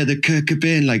was the year that Kurt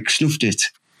Cobain like snuffed it.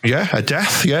 Yeah, a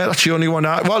death. Yeah, that's the only one.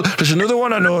 Well, there's another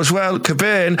one I know as well.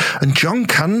 Cobain and John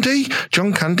Candy.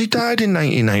 John Candy died in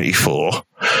 1994.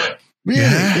 Really?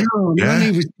 Yeah. Oh, man, he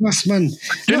was class, man.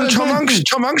 Didn't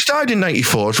Tom Hanks died in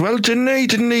 94 as well, didn't he?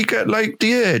 Didn't he get like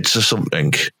the AIDS or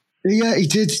something? Yeah, he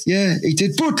did. Yeah, he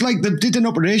did. But like, they did an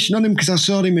operation on him because I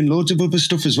saw him in loads of other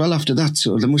stuff as well after that.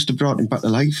 So they must have brought him back to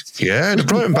life. Yeah, they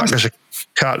brought him back as a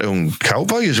cartoon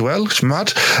cowboy as well. It's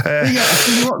mad. I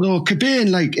tell you what though, Cobain,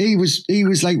 like he was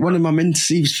like one of my mints.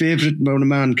 He was favourite one of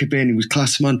mine. Cobain, he was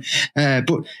class, man.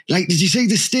 But like, did you see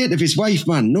the state of his wife,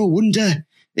 man? No wonder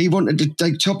he wanted to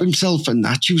like top himself and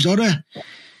that. She was horror.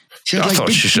 She had, I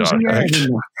thought she was alright.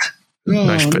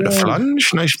 Nice bit of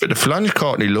flange,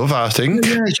 Courtney Love, I think.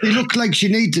 Yeah, she looked like she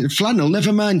needed flannel,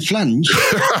 never mind flange.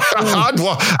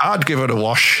 I'd give it a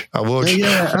wash, I would.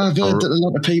 Yeah, I've heard that a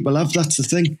lot of people have, that's the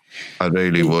thing. I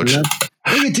really would. Yeah.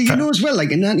 Do you know as well,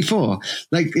 like in 94,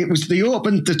 like it was, they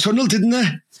opened the tunnel, didn't they?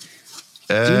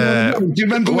 Do you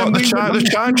remember when the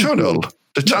Tyne Tunnel?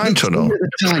 The Tyne Tunnel?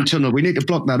 The Tyne Tunnel, we need to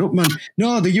block that up, man.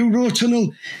 No, the Euro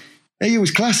Tunnel. Hey, it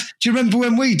was class. Do you remember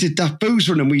when we did that booze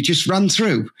run and we just ran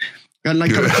through? And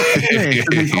like, got a couple of days and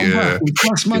then come back. We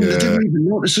class, man, they didn't even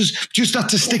notice us. Just had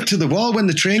to stick to the wall when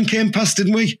the train came past,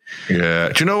 didn't we? Yeah.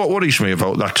 Do you know what worries me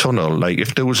about that tunnel? Like,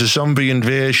 if there was a zombie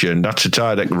invasion, that's a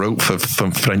direct route for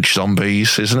French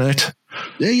zombies, isn't it?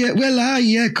 Yeah, well,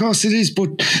 yeah, of course it is.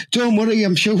 But don't worry,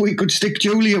 I'm sure we could stick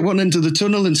Julie at one end of the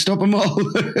tunnel and stop them all.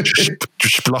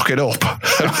 just block it up.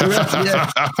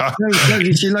 Yeah.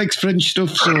 She likes French stuff,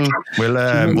 so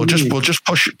we'll just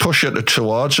push it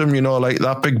towards them. You know, like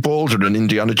that big boulder in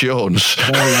Indiana Jones.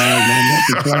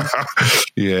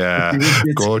 Yeah,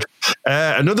 good.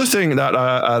 Another thing that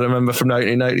I remember from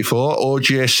 1994,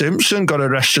 O.J. Simpson got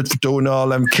arrested for doing all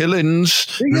them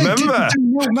killings. Remember?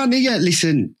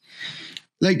 Listen.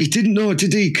 Like, he didn't know,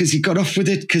 did he? Because he got off with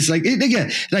it. Because, like,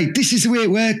 this is the way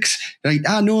it works. Right?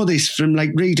 I know this from,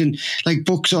 like, reading, like,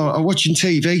 books or watching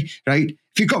TV, right?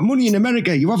 If you've got money in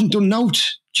America, you haven't done naught.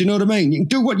 Do you know what I mean? You can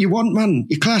do what you want, man.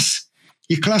 You're class,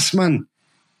 man.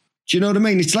 Do you know what I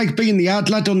mean? It's like being the hard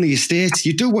lad on the estate.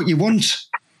 You do what you want.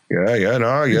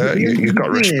 You've got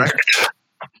respect.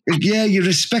 Yeah, you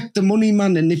respect the money,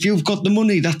 man. And if you've got the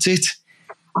money, that's it.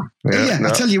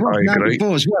 I tell you what,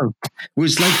 94 as well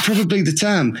was like probably the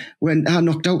time when I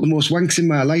knocked out the most wanks in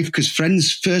my life because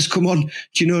Friends first come on. Do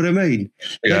you know what I mean?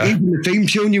 Yeah. Like, even the theme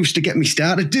tune used to get me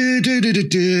started,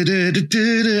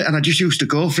 and I just used to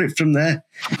go for it from there.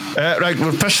 Right,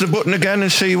 we'll press the button again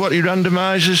and see what he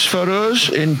randomises for us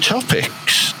in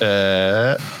topics.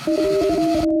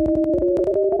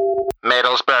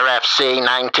 Middlesbrough FC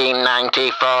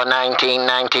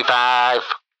 1994-1995.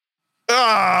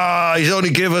 He's only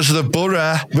give us the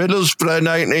borough. Middlesbrough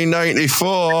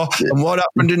 1994. And what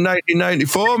happened in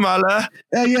 1994, Mala?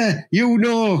 Yeah, you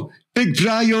know, Big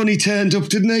Bry only turned up,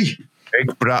 didn't he?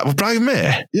 Big Bry, well, Brian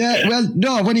May? Yeah, well,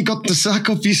 no, when he got the sack,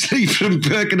 obviously, from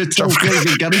Birkenhead to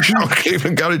Cleveland Garages.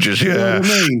 Cleveland Garages, yeah. You know what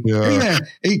I mean? Yeah.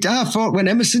 I thought when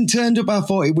Emerson turned up, I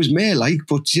thought it was May, like,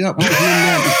 but you know, that wasn't in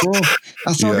there before.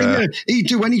 I thought he'd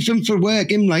do anything for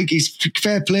work, him, like, he's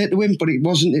fair play to him, but it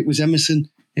wasn't, it was Emerson.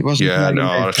 It wasn't. Yeah,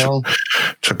 no,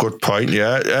 it's a good point.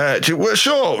 Yeah.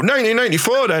 So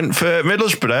 1994 then for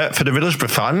Middlesbrough, for the Middlesbrough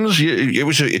fans, it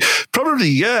was probably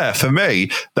the year for me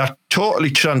that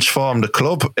totally transformed the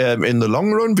club in the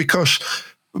long run because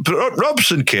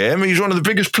Robson came. He's one of the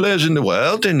biggest players in the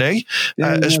world, isn't he?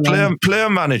 As player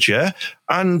manager,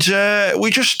 and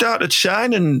we just started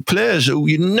signing players who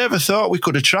you never thought we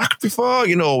could attract before.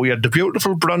 You know, we had the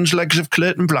beautiful bronze legs of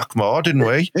Clayton Blackmore, didn't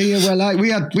we? Yeah, well, we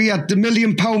had the £1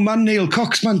 million man Neil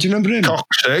Cox, man. Do you remember him?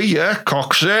 Coxey.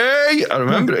 I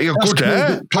remember. Good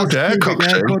hair,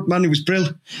 Coxey. Good man, he was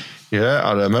brilliant. Yeah,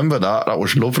 I remember that. That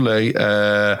was lovely.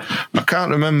 I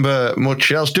can't remember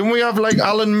much else. Didn't we have like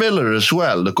Alan Miller as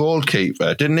well, the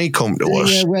goalkeeper? Didn't he come to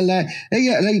us? Yeah, well, like,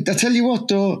 I tell you what,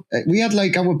 though, we had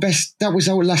like our best. That was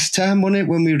our last time, wasn't it?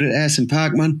 When we were at Ayresome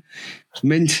Park, man.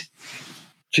 Mint.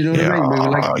 Do you know what I mean? We were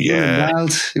like, we were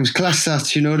wild. It was class,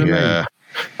 that. You know what I mean?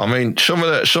 I mean,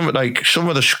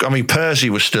 Percy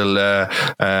was still there.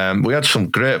 We had some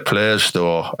great players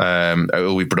though,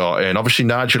 who we brought in. Obviously,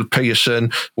 Nigel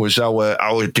Pearson was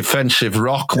our defensive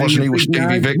rock, wasn't he? With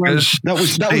Stevie Vickers.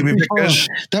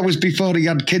 That was before he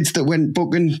had kids that went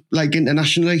booking like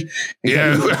internationally. We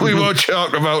won't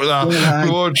talk about that. Yeah.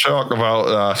 We won't talk about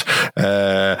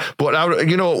that. But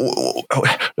you know,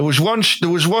 there was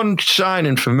one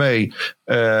signing for me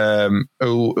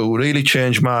who really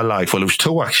changed my life. Well, it was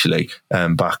two actually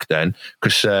back then,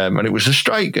 because and it was the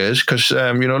strikers. Because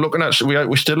you know, looking at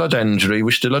we still had Hendry,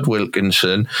 we still had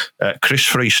Wilkinson, Chris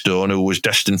Freestone, who was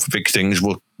destined for big things,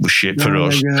 was shit for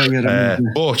us.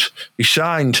 But he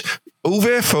signed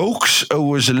Uwe Fuchs, who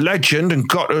was a legend and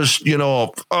got us, you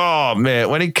know, oh, mate,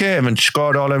 when he came and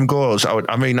scored all them goals, I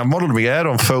modelled my hair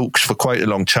on Fuchs for quite a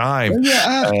long time.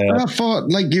 I thought,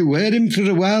 like, you were him for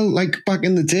a while, like, back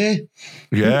in the day.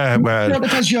 Yeah, well. Not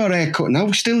because your haircut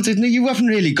now still, didn't you? You haven't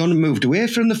really gone and moved away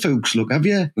from the Fuchs look, have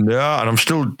you? Yeah, and I'm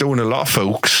still doing a lot of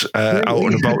Fuchs out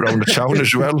and about around the town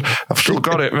as well. I've still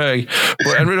got it, me.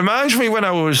 But it reminds me when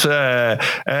I was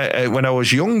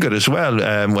younger as well,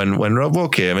 when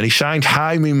Robbo came and he signed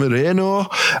Jaime Moreno,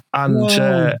 and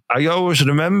I always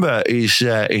remember his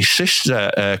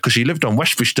sister, because he lived on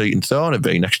Westbury Street in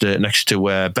Thornaby next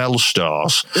to Bell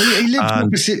Stars. He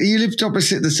lived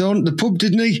opposite the pub,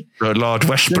 didn't he? Lord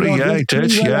Westbury, he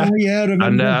did, yeah. I remember.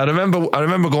 And I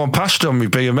remember going past him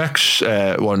with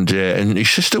BMX one day, and his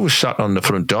sister was sat on the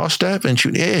front doorstep, and she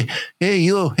went,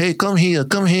 hey, come here.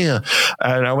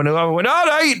 And I went, all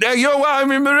right, you're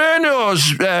Jaime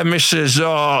Moreno's Mrs.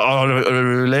 or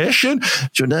relation.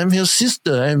 She went, I'm his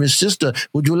sister.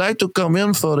 Would you like to come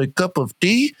in for a cup of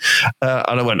tea?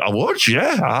 And I went, I would,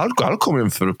 yeah, I'll come in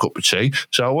for a cup of tea.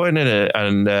 So I went in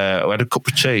and I had a cup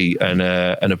of tea and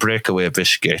a breakaway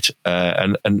biscuit.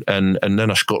 And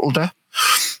then I scuttled her.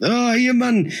 Oh, yeah,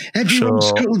 man. Everyone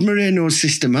scuttled Moreno's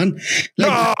sister, man.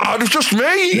 No, it was just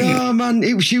me. No,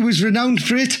 man. She was renowned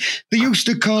for it. They used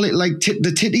to call it like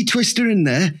the titty twister in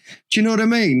there. Do you know what I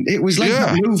mean? It was like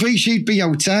that movie. She'd be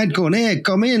outside going, hey,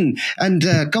 come in and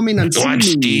see me.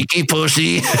 Sticky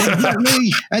pussy.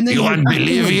 Exactly. And then you want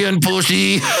Bolivian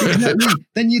pussy. Exactly.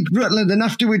 Then you'd rattle it, and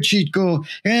afterwards she'd go,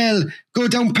 hell, go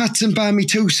down Pat's and buy me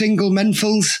 2 single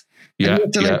menfuls. Yeah, you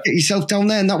had to get yourself down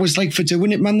there, and that was like for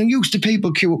doing it, man. There used to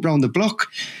people queue up round the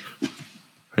block.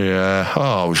 Yeah,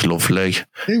 it was lovely.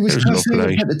 It was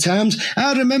lovely at the times.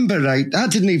 I remember, right, I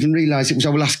didn't even realise it was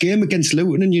our last game against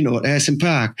Luton and, at Ayresome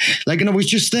Park. And I was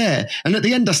just there. And at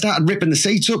the end, I started ripping the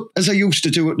seats up, as I used to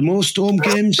do at most home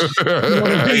games. You know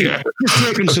what I mean? Yeah. Just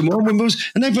taking some home windows.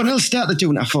 And everyone else started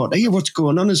doing it. I thought, hey, what's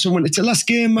going on? And someone, it's the last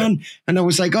game, man. And I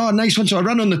was like, oh, nice one. So I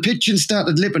ran on the pitch and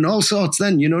started lipping all sorts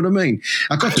then, you know what I mean?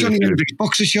 I got Johnny Hendricks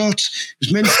boxer shorts. It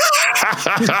was mint.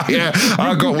 Yeah,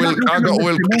 I got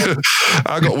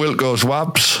Wilco's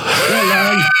wabs.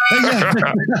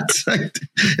 That's right.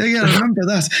 Yeah, I remember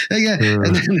that.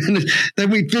 And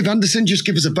then Viv Anderson just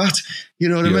give us a bat. You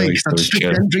know what I mean? I'd strip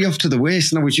Hendry off to the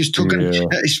waist, and I was just tucking.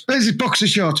 Where's his boxer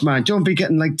shorts, man? Don't be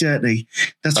getting like dirty.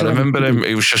 That's I remember him.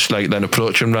 He was just like then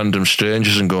approaching random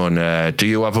strangers and going, "Do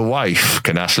you have a wife?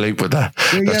 Can I sleep with her?"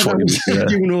 That's what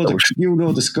you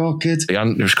know the score, kid.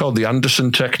 It was called the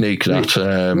Anderson technique. That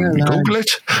Google it.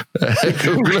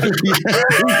 Google it.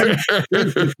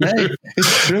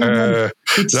 It's true, man.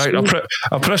 Right,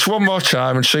 I'll press one more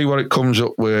time and see what it comes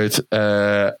up with.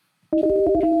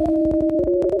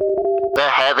 The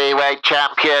heavyweight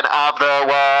champion of the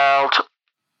world.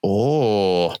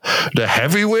 Oh, the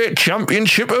heavyweight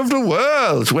championship of the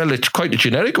world. Well, it's quite a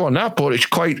generic one, that, but it's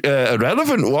quite a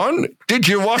relevant one. Did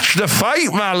you watch the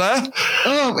fight, Mala?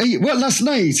 Oh, what, last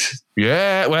night?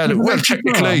 Yeah, well,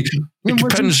 technically,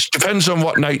 it depends on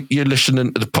what night you're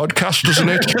listening to the podcast, doesn't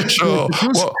it? So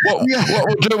what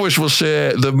we'll do is we'll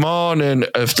say the morning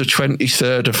of the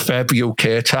 23rd of February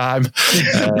UK time.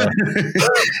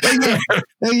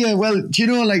 Yeah, well, do you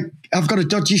know, like, I've got a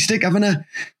dodgy stick, haven't I?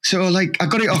 So, like, I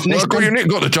got it off Nissan. You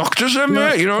got the doctors then,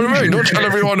 mate. You know what I mean? Don't tell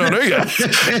everyone on here.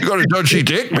 You got a dodgy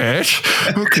dick, mate.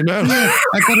 Fucking hell. Yeah,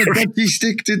 I got a dodgy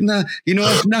stick, didn't I? You know,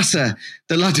 NASA,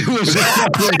 the lad who was...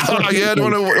 the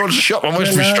one who owns a shop on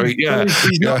Westbury Street, yeah.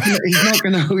 He's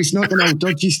knocking out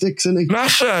dodgy sticks, isn't he?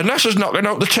 NASA's knocking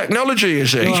out the technology,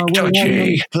 is he?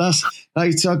 Dodgy.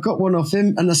 Right, so I got one off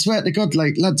him, and I swear to God,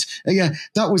 like, lads,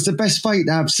 that was the best fight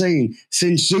I've seen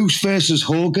since Zeus versus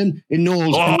Hogan in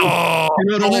Knowles. Oh,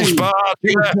 you know what I mean?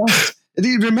 Yeah.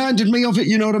 It reminded me of it,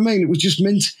 you know what I mean? It was just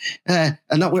mint. And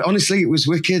that was, honestly, it was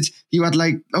wicked. You had,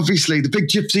 like, obviously, the big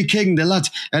Gypsy King, the lad,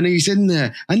 and he's in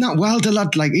there. And that Wilder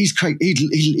lad, like, he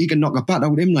can knock a bat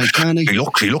out of him, like, can't he?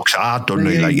 He looks hard, doesn't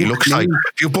he? Like, he looks like,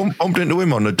 if you bumped into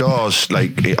him on the doors,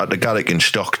 like, at the Garrick in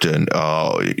Stockton,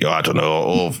 or, I don't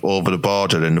know, over the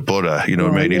border in the Borough, you know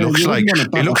what I mean? He looks like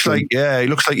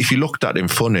if you looked at him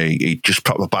funny, he'd just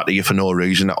proper batter you for no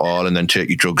reason at all and then take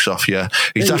your drugs off you.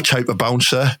 He's that type of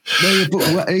bouncer.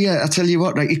 But I tell you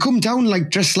what, like, he come down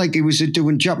like dressed like he was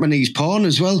doing Japanese porn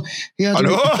as well. He had,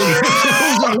 he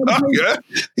had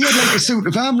like a suit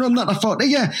of armour on that. I thought,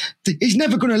 he's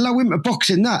never going to allow him to box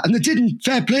in that. And they didn't.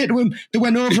 Fair play to him. They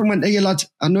went over and went, "Hey, lad,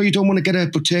 I know you don't want to get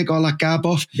hurt, but take all that garb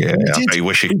off." Yeah, I bet you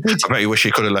wish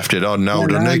he could have left it on now,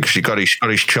 didn't he? Because he got his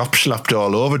chops slapped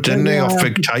all over, didn't he? Off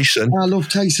Big Tyson. I love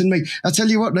Tyson, mate. I tell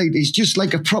you what, like, he's just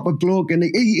like a proper bloke, and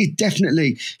he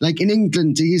definitely, like, in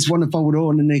England, he is one of our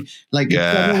own, and he. Like,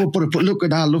 but look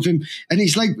at that, I love him. And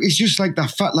he's just like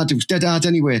that fat lad who's dead hard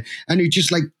anyway. And he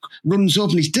just like runs up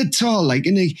and he's dead tall, like,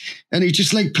 and he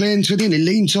just like plays with him, he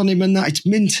leans on him and that. It's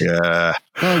mint. Yeah.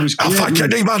 I'll fight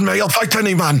any man, mate. I'll fight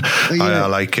any man. I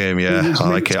like him, yeah. I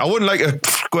like it. I wouldn't like to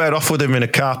square off with him in a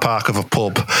car park of a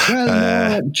pub.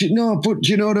 Well, no, but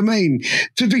do you know what I mean?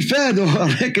 To be fair though,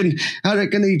 I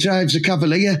reckon he drives a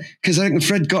Cavalier, because I reckon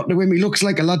Fred got to him. He looks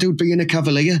like a lad who'd be in a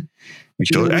Cavalier.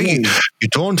 You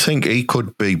don't think he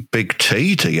could be Big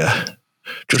T, do you?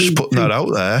 Just putting that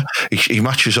out there. He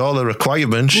matches all the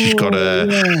requirements. He's got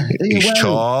he's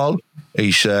tall.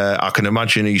 He's I can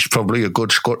imagine he's probably a good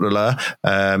scuttler.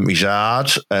 He's hard.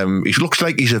 He looks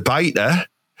like he's a biter.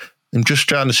 I'm just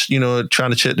trying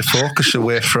to take the focus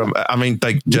away from. I mean,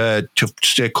 like to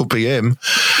say it could be him.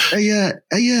 I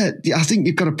think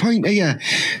you've got a point. Yeah.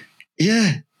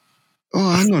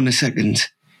 Oh, hang on a second.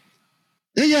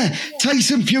 Yeah,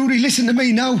 Tyson Fury. Listen to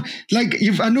me now. Like,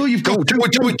 I know you've got. Do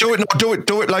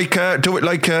it like one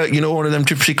of them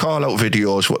gypsy call out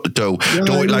videos. What to do?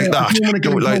 Do it like that.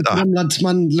 Do it like that. Lads,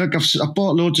 man. Look, I've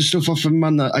bought loads of stuff off him,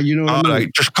 man. You know. All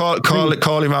right, just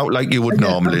call him out like you would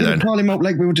normally. Then call him out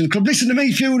like we would in the club. Listen to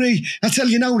me, Fury. I tell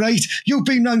you now, right? You've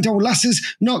been round old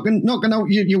lasses, knocking out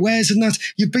your wares and that.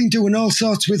 You've been doing all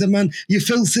sorts with them, man. You're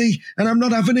filthy, and I'm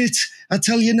not having it. I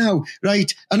tell you now,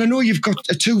 right? And I know you've got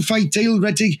a 2-fight deal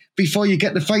ready before you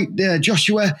get the fight,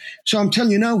 Joshua. So I'm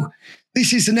telling you now,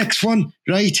 this is the next one,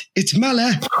 right? It's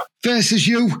Mala versus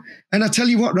you. And I tell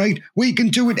you what, right? We can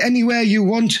do it anywhere you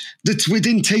want that's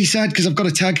within Teesside, because I've got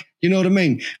a tag, you know what I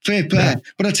mean? Fair play. Yeah.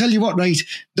 But I tell you what, right?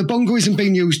 The bongo isn't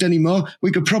being used anymore.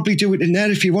 We could probably do it in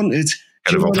there if you wanted.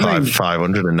 Get about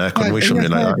 500 in there, couldn't we? Something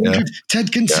like that, yeah.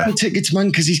 Ted can sell tickets, man,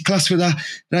 because he's class with that,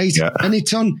 right? Yeah. And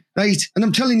it's on, right? And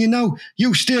I'm telling you now,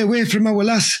 you stay away from our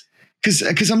lass,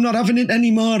 because I'm not having it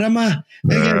anymore, am I?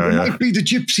 It might be the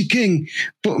Gypsy King,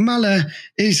 but Mala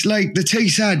is like the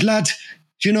Teesside lad.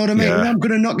 Do you know what I mean? Yeah. I'm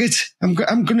going to knock it. I'm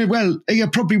going to, well, you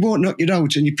probably won't knock it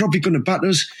out, and you're probably going to bat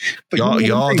us. But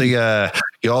you're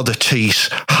the Tees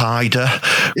hider,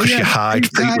 because you hide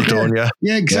people, don't you?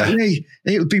 Yeah, exactly.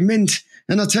 Yeah. It'll be mint.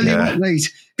 And I'll tell you what, mate,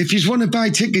 if you want to buy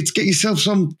tickets, get yourself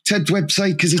on Ted's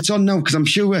website, because it's on now, because I'm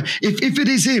sure if it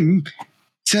is him,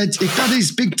 Ted, if that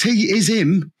is Big T is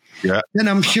him, then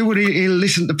I'm sure he'll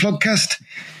listen to the podcast.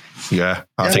 Yeah,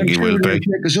 I think he will be.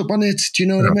 Take us up on it. Do you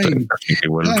know what I mean? I think he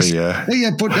will be, yeah. Yeah,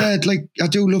 but like, I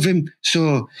do love him.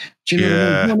 So, do you know what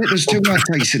I mean? It was too hard,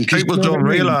 Tyson. People don't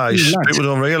realise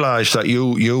that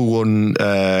you won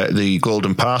the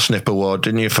Golden Parsnip Award,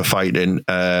 didn't you, for fighting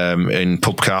in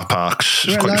pub car parks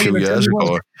quite a few years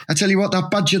ago. I tell you what,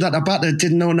 that badger that I battered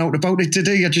didn't know nothing about it, did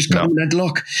he? I just got him in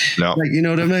headlock. No. Like, you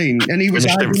know what I mean? And he was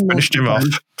finished him off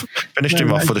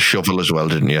with a shovel as well,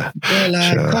 didn't you?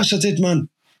 Well, of course I did, man.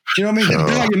 Do you know what I mean?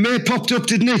 Brian May popped up,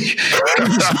 didn't he? I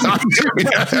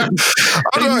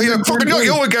don't know, you fucking got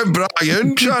you again,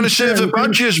 Brian, trying to save the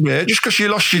badges, mate, just because you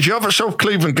lost your job at South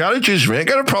Cleveland Garages, mate.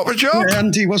 Get a proper job. Yeah,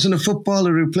 and he wasn't a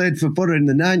footballer who played for Borough in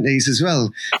the 90s as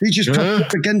well. He just popped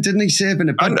up again, didn't he, saving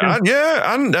a badge?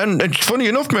 And it's funny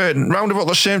enough, mate, round about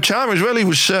the same time as well, he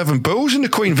was serving booze in the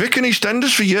Queen Vic in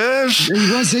EastEnders for years. He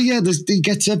was, he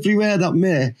gets everywhere, that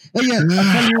May. I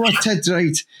tell you what, Ted,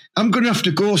 right, I'm going to have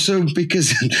to go soon,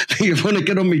 because You want to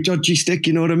get on me dodgy stick,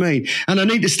 you know what I mean? And I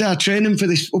need to start training for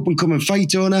this up-and-coming fight,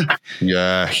 don't I?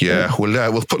 Yeah.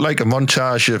 We'll put like a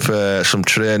montage of some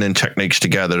training techniques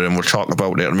together, and we'll talk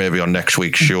about it maybe on next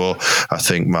week's show, I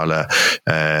think, Mala.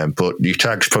 But your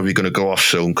tag's probably going to go off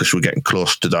soon because we're getting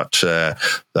close to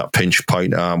that pinch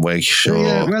point, aren't we? So,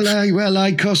 yeah, well,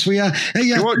 of course we are. Do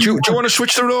you want to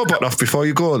switch the robot off before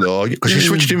you go, though? Because you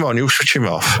switched him on, you switch him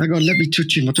off. Hang on, let me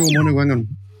touch him. I don't want to, hang on.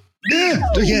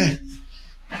 Yeah.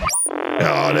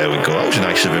 Oh, there we go. That was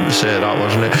nice of him to say that,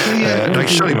 wasn't it? Right,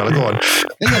 sorry, Mala, go on.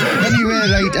 Anyway,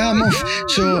 right, I'm off.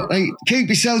 So, right, keep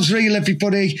yourselves real,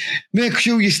 everybody. Make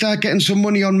sure you start getting some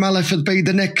money on Mala for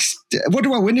the next... What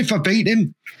do I win if I beat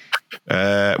him?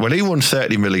 Well, he won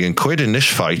 30 million quid in this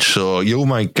fight, so you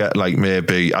might get like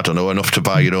maybe, I don't know, enough to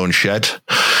buy your own shed.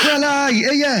 Well,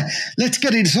 yeah, let's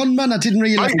get it on, man. I didn't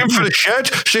realise. Fighting for the shed?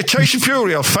 Say, Tyson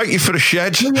Fury, I'll fight you for the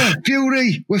shed. Yeah,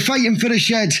 Fury, we're fighting for the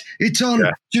shed. It's on.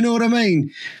 Yeah. Do you know what I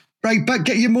mean? Right, but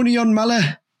get your money on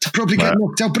Mala to probably get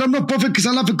knocked out. But I'm not bothered because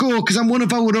I'll have a go because I'm one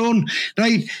of our own.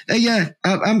 Right,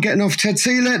 I'm getting off, Ted.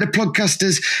 See you later,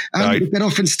 podcasters. I'm going to get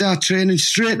off and start training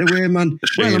straight away, man.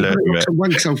 See you later, mate. Some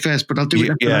wanks out first, but I'll do it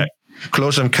after that.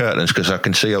 Close them curtains because I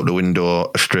can see out the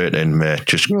window straight in, mate.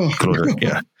 Just close it.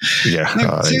 Yeah.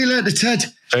 Right, see you later, Ted.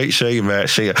 See you, mate.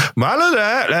 See you. Mala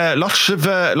there. Lots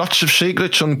of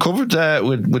secrets uncovered there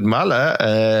with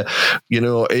Mala.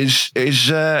 Is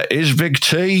Big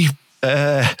T.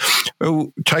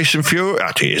 Tyson Fury.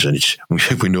 It isn't.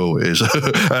 We know it is.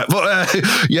 Good.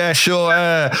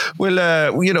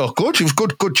 It was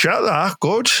good chat there.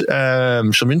 Good.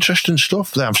 Some interesting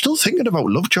stuff there. I'm still thinking about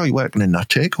Lovejoy working in that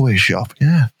takeaway shop.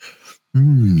 Yeah.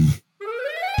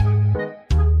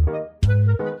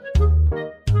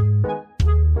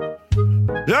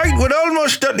 Right, we're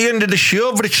almost at the end of the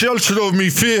show, but it's also my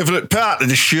favourite part of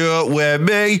the show where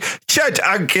me, Ted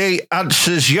Hankey,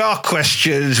 answers your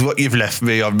questions, what you've left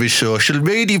me on my social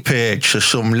media page. So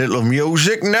some little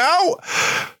music now.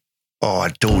 Oh, I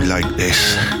do like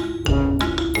this.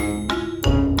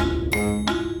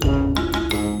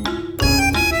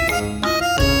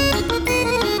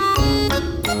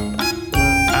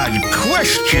 And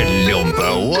question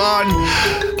number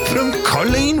 1... from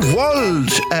Colleen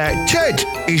Walls. Ted,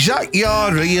 is that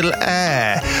your real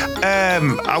hair?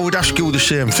 I would ask you the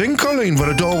same thing, Colleen, but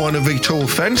I don't want to be too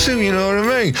offensive, you know what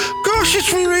I mean? Gosh,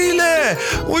 it's my real hair.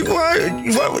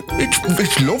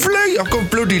 It's lovely. I've got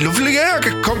bloody lovely hair. I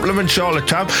get compliments all the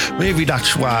time. Maybe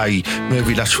that's why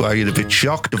you're a bit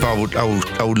shocked about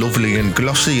how lovely and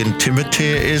glossy and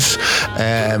Timothy it is,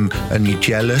 and you're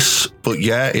jealous. But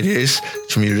yeah, it is.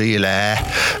 It's my real hair.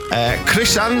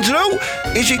 Chris Andrew,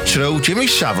 is it true Jimmy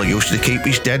Savile used to keep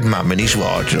his dead mum in his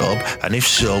wardrobe? And if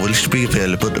so, will he be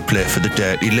available to play for the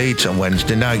Dirty Leeds on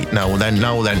Wednesday night? Now then.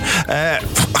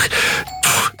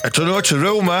 I don't know. It's a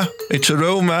rumour.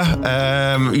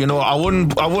 I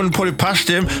wouldn't put it past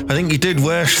him. I think he did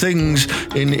worse things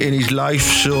in his life.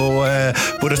 So,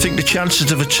 but I think the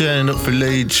chances of her turning up for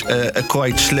Leeds are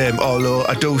quite slim. Although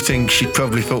I do think she'd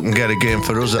probably fucking get a game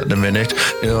for us at the minute.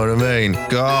 You know what I mean?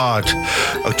 God,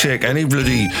 I'll take any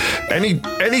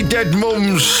dead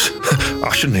mums. I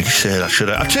shouldn't even say that,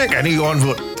 should I? I'll take anyone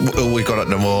who we got at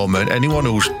the moment. Anyone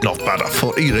who's not bad at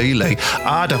footy, really.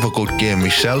 I'd have a good game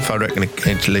myself, I reckon,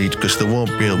 against Leeds, because they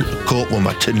won't be able to cope with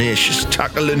my tenacious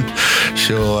tackling.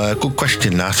 So, good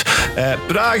question, that.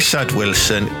 Bryce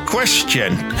Wilson,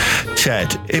 question,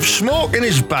 Ted, if smoking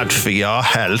is bad for your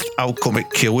health, how come it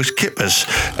cures kippers?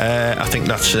 I think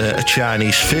that's a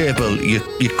Chinese fable you're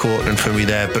quoting for me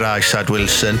there, Bryce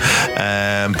Wilson.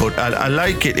 But I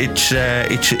like it. It's a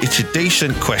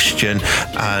decent question,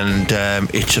 and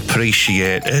it's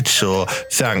appreciated. So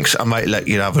thanks. I might let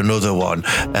you have another one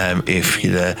if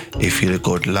you're a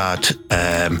good lad,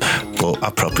 but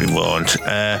I probably won't.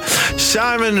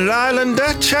 Simon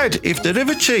Rylander, Ted, if the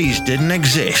River Tees didn't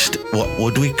exist, what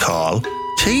would we call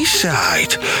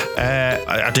Teesside?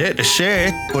 I'd hate to say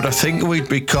it, but I think we'd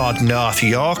be called North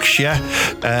Yorkshire.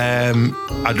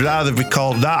 I'd rather be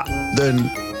called that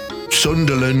than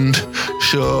Sunderland,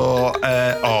 so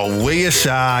or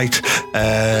Wearside,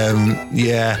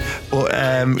 but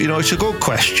it's a good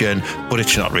question, but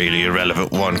it's not really a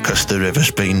relevant one because the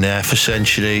river's been there for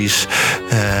centuries.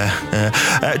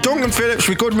 Duncan Phillips,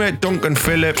 my good mate Duncan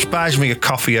Phillips, buys me a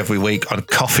coffee every week on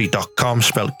coffee.com,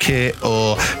 spelled ko-fi.com.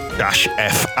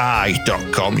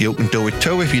 You can do it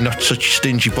too if you're not such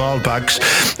stingy ball bags.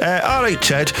 All right,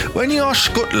 Ted, when you're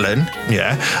scuttling,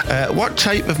 what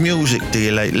type of music do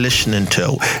you like listening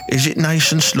to? Is it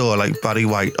nice and slow like Barry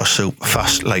White or super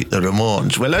fast like the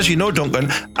Ramones? Well, as you know,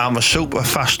 Duncan, I'm a super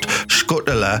fast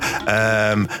scuttler,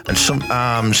 and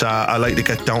sometimes I like to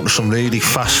get down to some really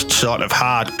fast sort of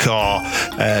hardcore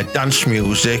dance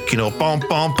music, you know, bum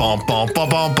bum bum bum bum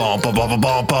bum bum bum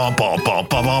bum bum bum bum bum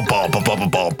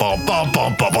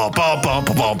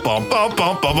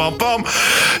bum bum bum.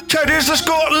 Ted is the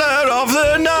scuttler of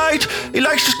the night. He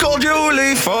likes to scold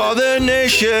Julie for the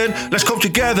nation. Let's come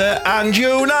together and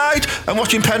unite. I'm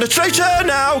watching Penetrator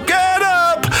now. Get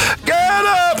up, get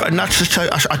up. And that's the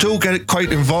type. I do get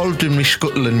quite involved in my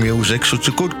scuttling music, so it's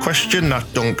a good question, that,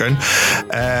 Duncan.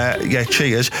 Yeah,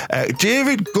 cheers.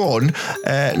 David Gunn,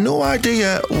 no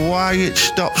idea why it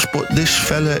stops, but this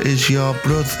fella is your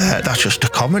brother. That's just a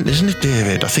comment, isn't it,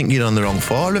 David? I think you're on the wrong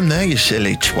forum there, you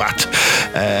silly twat.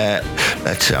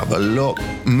 Let's have a look.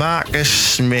 Marcus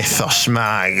Smith or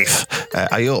Smythe.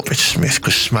 I hope it's Smith,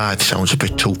 because Smythe sounds a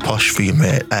bit too posh for you,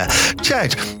 mate.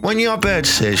 Ted, when your bird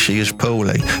says she is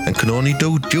poorly and can only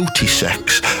do duty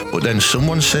sex, but then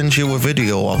someone sends you a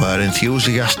video of her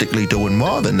enthusiastically doing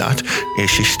more than that, is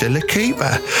she still a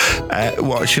keeper?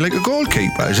 What, is she like a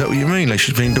goalkeeper? Is that what you mean? Like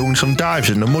she's been doing some dives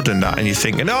in the mud and that, and you're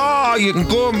thinking, oh, you can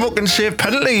go and fucking save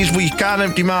penalties, but you can't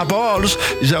empty my balls.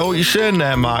 Is that what you're saying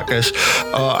there, Marcus?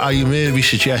 Or are you maybe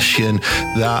suggesting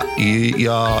that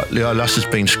your lass has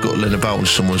been scuttling about and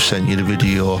someone sent you the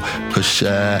video? Because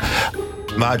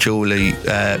my Julie,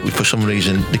 for some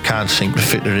reason, they can't seem to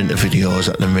fit her into videos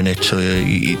at the minute, so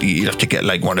you have to get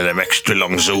like one of them extra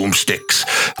long zoom sticks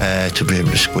to be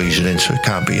able to squeeze it in, so it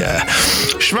can't be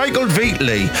Schmeichel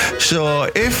Wheatley. So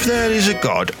if there is a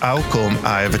God, how come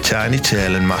I have a tiny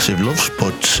tail and massive love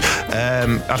spuds?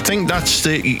 I think that's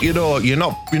the, you know, you're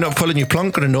not pulling your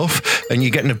plonker enough, and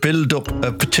you're getting a build up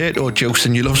of potato juice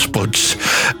in your love spuds,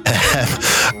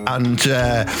 and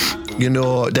you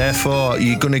know, therefore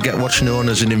you're going to get what's known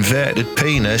as an inverted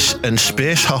penis and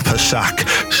space hopper sack.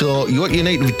 So what you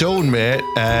need to be doing, mate,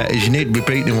 is you need to be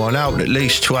beating one out at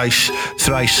least thrice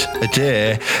a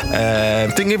day.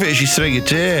 Think of it as your 3 a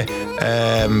day.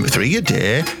 3 a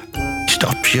day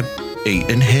stops you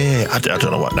eating hay. I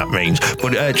don't know what that means,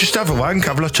 but just have a wank,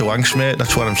 have lots of wanks, mate.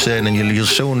 That's what I'm saying, and you'll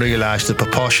soon realise the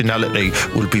proportionality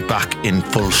will be back in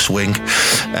full swing.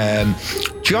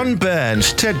 John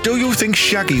Burns, Ted, do you think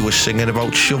Shaggy was singing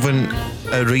about shoving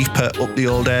a reaper up the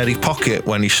old airy pocket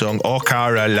when he sung "Oh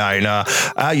Carolina"?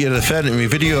 You're referring to my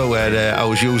video where I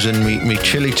was using me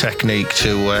chili technique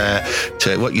to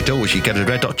what you do is you get a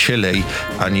red hot chili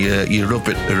and you rub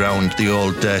it around the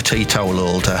old tea towel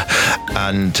holder,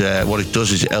 and what it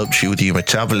does is it helps you with your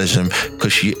metabolism,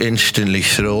 because you instantly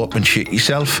throw up and shit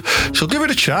yourself. So give it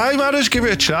a try, Matters, give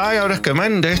it a try. I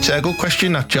recommend it. Good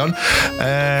question, that, John.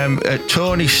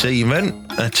 Tony Seaman,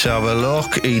 let's have a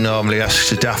look. He normally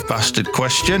asks a daft bastard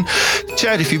question.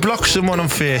 Ted, if you block someone on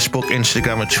Facebook,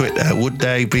 Instagram and Twitter, would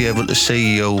they be able to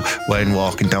see you when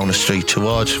walking down the street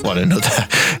towards one another?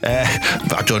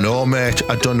 I don't know, mate.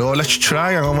 I don't know. Let's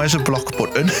try. Hang on, where's a block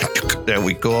button? There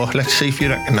we go. Let's see if you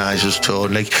recognise us,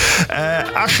 Tony.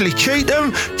 Ashley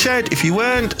Cheatham, Ted, if you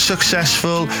weren't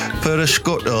successful for a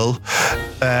scuttle,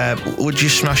 would you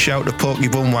smash out the pokey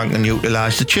bum wank and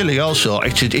utilise the chili? Also,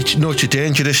 it's a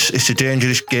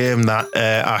dangerous game, that,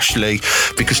 Ashley,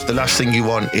 because the last thing you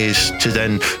want is to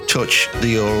then touch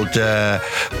the old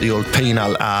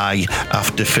penile eye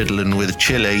after fiddling with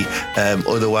chili.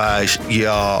 Otherwise,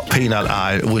 your penile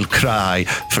eye will cry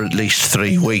for at least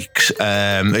 3 weeks.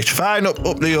 It's fine up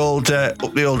the old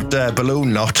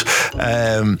balloon knot,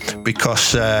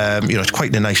 because you know, it's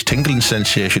quite a nice tingling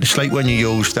sensation. It's like when you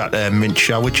use that mint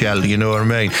shower gel, you know what I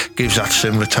mean? Gives that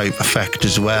similar type effect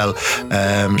as well.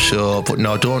 So, but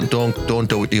no, don't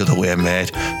do it the other way,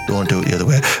 mate. Don't do it the other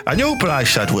way. I knew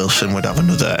Bryce Wilson would have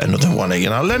another one,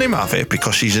 and I'll let him have it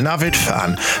because he's an avid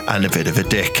fan and a bit of a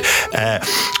dick.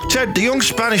 Ted, the young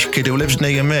Spanish kid who lives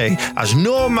near me has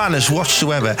no manners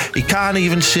whatsoever. He can't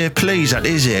even say please at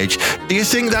his age. Do you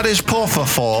think that is por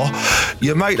favor?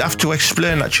 You might have to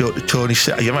explain that to Tony.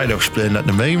 You might have to explain that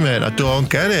to me, mate. I don't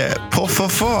get it. Por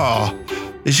favor.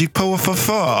 Is he por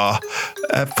favor?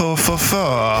 Por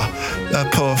favor?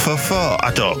 Por favor?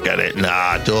 I don't get it. Nah,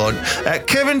 I don't.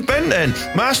 Kevin Benton,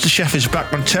 MasterChef is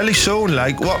back on telly soon.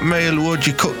 Like, what meal would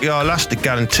you cook your last to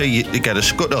guarantee you to get a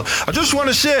scuttle? I just want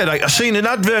to say, like, I seen an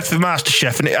advert for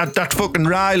MasterChef and it had that fucking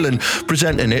Ryland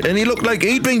presenting it, and he looked like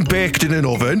he'd been baked in an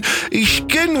oven. His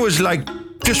skin was like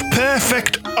just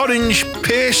perfect orange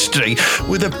pastry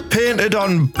with a painted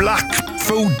on black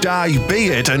food dye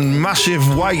beard and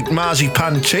massive white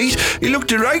marzipan teeth. He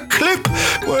looked a right clip.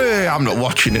 Well, I'm not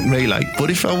watching it, me, like. But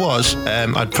if I was,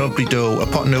 I'd probably do a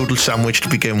pot noodle sandwich to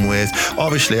begin with.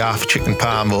 Obviously, half chicken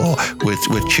parmo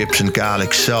with chips and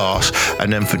garlic sauce.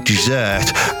 And then for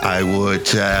dessert,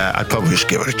 I'd probably just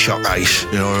give it a choc ice.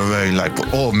 You know what I mean? Like, but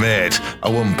homemade, I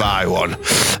wouldn't buy one.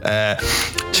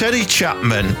 Terry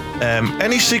Chapman,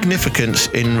 any significance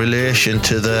in relation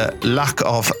to the lack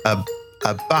of a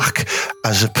back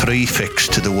as a prefix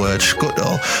to the word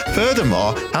scuttle?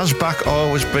 Furthermore, has back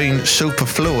always been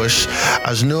superfluous,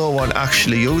 as no one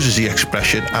actually uses the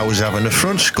expression "I was having a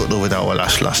front scuttle with our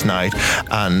lass last night"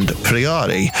 and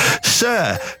priori?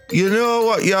 Sir, you know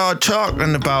what you're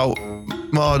talking about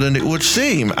more than it would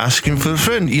seem, asking for a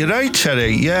friend. You're right,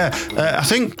 Terry. Yeah, I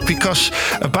think because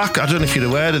a back, I don't know if you're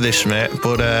aware of this, mate,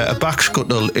 but a back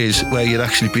scuttle is where you're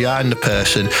actually behind the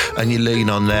person and you lean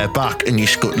on their back and you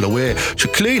scuttle away. So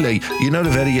clearly, you're not a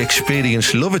very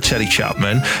experienced lover, Terry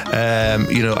Chapman.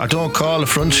 I don't call a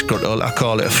front scuttle, I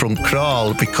call it a front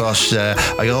crawl, because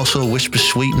I also whisper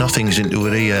sweet nothings into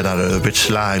her ear that are a bit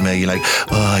slimy, like,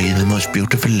 "Oh, you're the most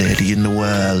beautiful lady in the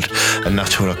world," and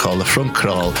that's what I call the front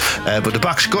crawl. But the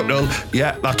back scuttle,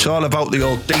 yeah, that's all about the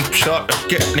old deep shot of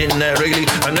getting in there, really,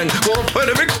 and then go for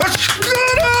the big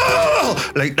scuttle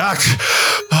like that.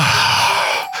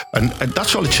 And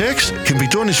that's all it takes. It can be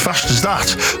done as fast as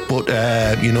that. But,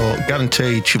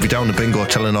 guaranteed she'll be down the bingo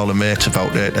telling all the mates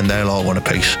about it and they'll all want a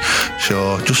piece.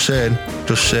 So, just saying.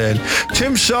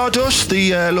 Tim Sawdust,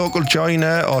 the local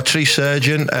joiner or tree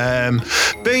surgeon,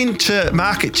 been to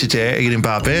market today here in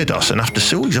Barbados, and after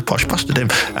he's a posh bastard, him.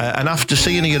 And after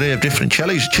seeing an array of different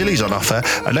chilies on offer,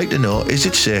 I'd like to know, is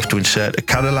it safe to insert a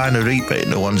Carolina Reaper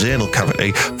into one's anal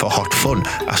cavity for hot fun?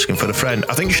 Asking for a friend.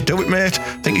 I think you should do it, mate.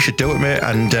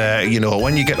 And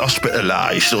when you get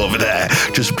hospitalised over there,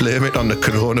 just blame it on the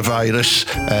coronavirus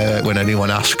when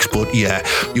anyone asks. But yeah,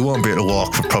 you won't be able to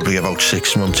walk for probably about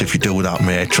 6 months if you do that,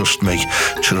 mate. Trust me.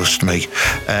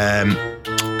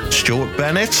 Stuart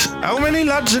Bennett, how many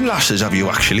lads and lasses have you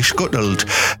actually scuttled?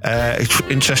 It's an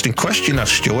interesting question, that,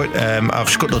 Stuart. I've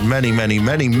scuttled many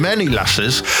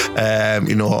lasses.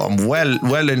 I'm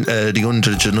well into the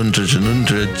hundreds and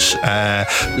hundreds.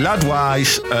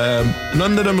 Lad-wise,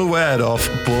 none that I'm aware of,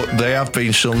 but there have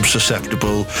been some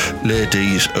susceptible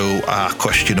ladies who are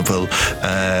questionable.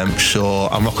 So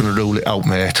I'm not going to rule it out,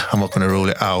 mate.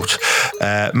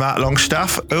 Mark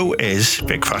Longstaff, who is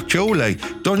Big Fat Julie?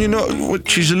 Don't you know?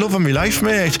 She's a love of my life,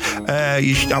 mate.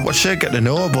 I would say get to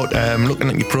know, but looking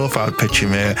at your profile picture,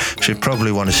 mate, she'd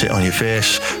probably want to sit on your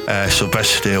face. So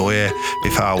best stay away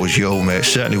if I was you, mate.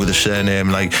 Certainly with a surname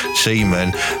like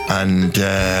Seaman and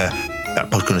I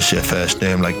was going to say a first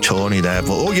name like Tony there,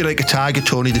 but you're like a tiger,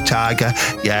 Tony the Tiger.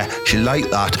 Yeah, she like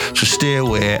that, so stay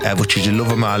away. But she's the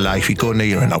love of my life. You go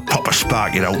near her and I'll pop a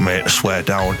spark you out, mate, I swear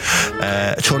down.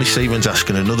 Tony Stevens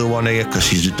asking another one here because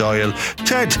he's a Doyle.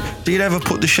 Ted, do you ever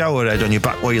put the shower head on your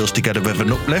back wheels to get a bit of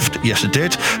an uplift? Yes, I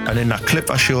did. And in that clip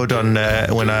I showed on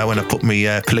when I put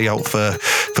my play out for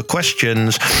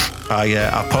questions, I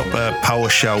power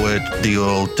showered the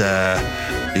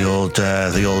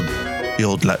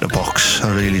old letterbox.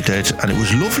 I really did, and it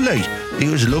was lovely.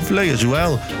 As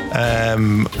well.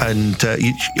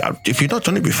 If you've not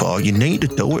done it before, you need to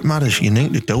do it, Matters. You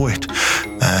need to do it.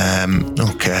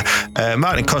 Okay.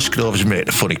 Martin Cosgrove's made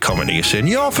a funny comment here saying,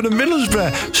 "You're from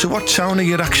Middlesbrough, so what town are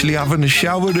you actually having a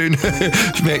shower in?"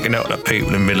 He's making out that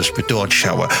people in Middlesbrough don't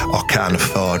shower or can't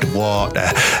afford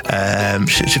water.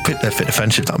 It's a bit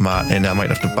offensive, that, Martin. I might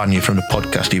have to ban you from the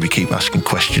podcast if you keep asking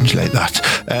questions like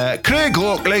that. Craig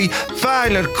Oakley,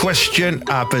 final question,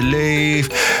 I believe.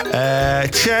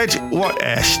 Ted, what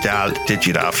hairstyle did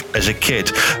you have as a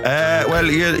kid? Well,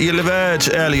 you'll have heard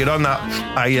earlier on that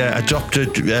I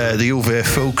adopted the Uwe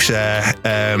Fuchs hair,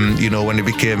 when he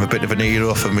became a bit of an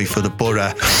hero for me for the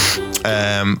borough.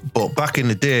 But back in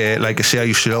the day, like I say, I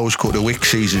used to always go to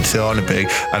Wixies in Thornaby,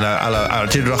 and I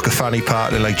did rock a fanny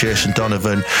partner like Jason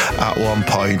Donovan at one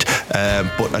point,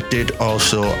 but I did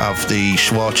also have the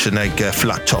Schwarzenegger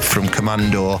flat top from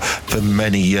Commando for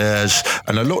many years,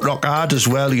 and I looked rock hard as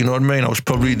well, you know what I mean? I was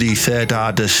probably the third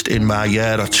hardest in my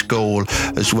year at school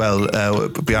as well,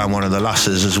 behind one of the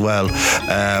lasses as well.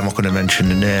 I'm not going to mention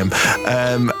mention the name.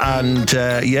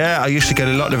 I used to get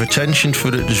a lot of attention for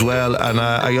it as well. And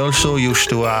I also used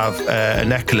to have a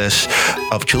necklace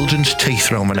of children's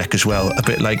teeth around my neck as well, a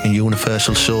bit like a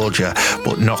universal soldier,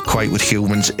 but not quite with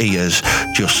humans' ears,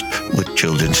 just with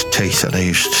children's teeth that I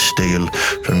used to steal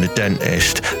from the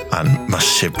dentist and my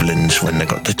siblings when they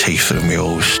got the teeth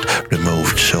removed.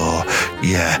 So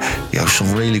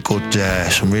some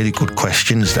really good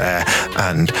questions there,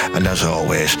 and as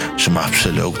always, some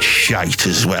absolute shite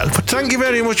as well. But thank you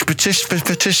very much for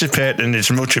participating.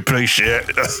 It's much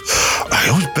appreciated. I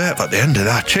always bet at the end of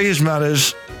that. Cheers,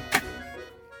 Matters.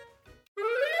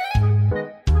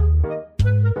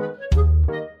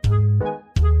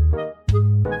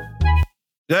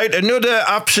 Right, another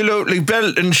absolutely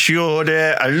belting show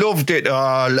there. I loved it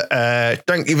all.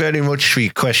 Thank you very much for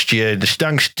your questions.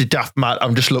 Thanks to Daft Matt.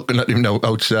 I'm just looking at him now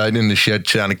outside in the shed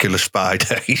trying to kill a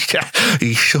spider. He's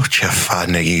such a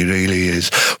fan, he really is.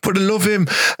 But I love him.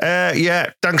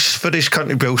 Thanks for this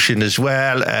contribution as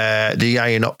well. The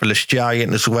Ironopolis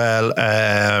Giant as well.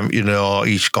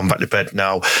 He's gone back to bed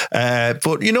now.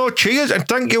 But cheers, and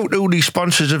thank you to the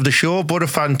sponsors of the show,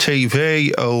 Butterfan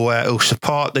TV, who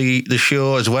support the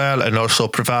show as well, and also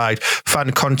provide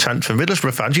fan content for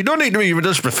Middlesbrough fans. You don't need to be a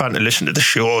Middlesbrough fan to listen to the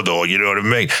show, though, you know what I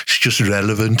mean? It's just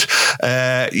relevant.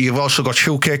 You've also got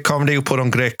Showcase Comedy, who put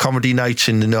on great comedy nights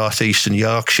in the North East and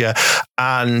Yorkshire,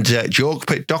 and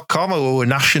JokePit.com, who are a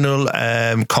national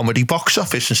comedy box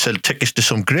office and sell tickets to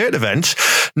some great events.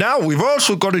 Now, we've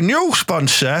also got a new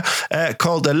sponsor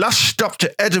called the Last Stop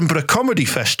to Edinburgh Comedy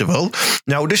Festival.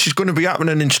 Now, this is going to be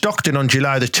happening in Stockton on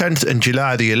July the 10th and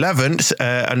July the 11th,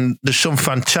 and there's some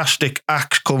fantastic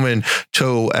acts coming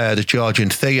to the Georgian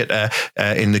Theatre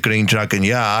in the Green Dragon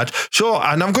Yard.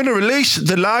 And I'm going to release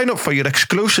the lineup for you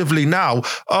exclusively now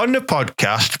on the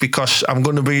podcast, because I'm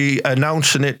going to be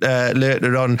announcing it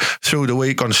later on through the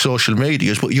week on social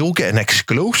medias, but you'll get an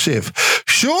exclusive.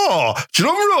 So,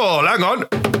 drum roll, hang on.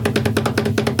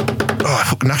 Oh, I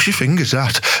fucking gnash your fingers,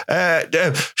 that.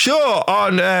 So,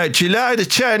 on July the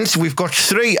 10th, we've got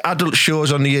 3 adult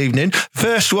shows on the evening.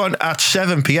 First one at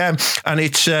 7 p.m, and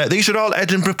it's these are all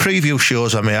Edinburgh preview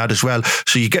shows, I may add, as well.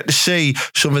 So you get to see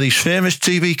some of these famous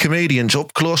TV comedians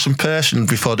up close and personal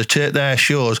before they take their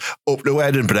shows up to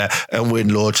Edinburgh and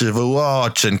win loads of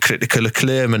awards and critical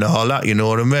acclaim and all that, you know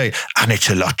what I mean? And it's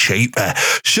a lot cheaper.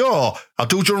 So, I'll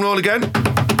do drum roll again.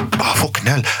 Oh, fucking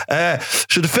hell.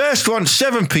 So the first one,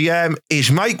 7 p.m,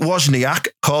 is Mike Wozniak,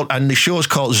 and the show's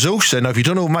called Zeus. Now, if you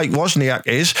don't know who Mike Wozniak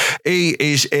is, he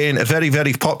is in a very,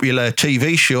 very popular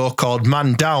TV show called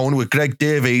Man Down with Greg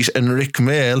Davies and Rick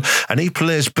Mail, and he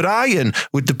plays Brian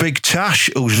with the big tash,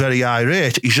 who's very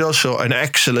irate. He's also an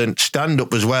excellent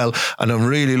stand-up as well, and I'm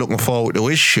really looking forward to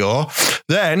his show.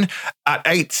 Then, at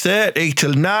 8:30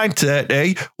 till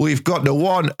 9:30, we've got the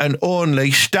one and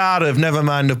only star of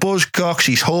Nevermind the Buzzcocks.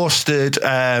 He's hosted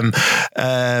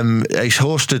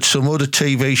some other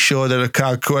TV show that I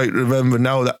can't quite remember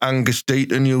now that Angus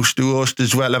Deaton used to host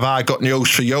as well. Have I Got News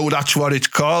for You? That's what it's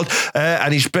called.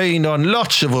 And he's been on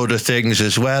lots of other things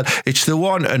as well. It's the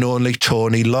one and only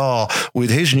Tony Law with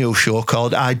his new show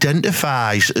called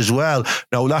Identifies as well.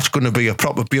 Now, that's going to be a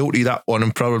proper beauty, that one,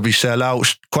 and probably sell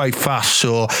out quite fast.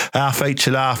 So 8:30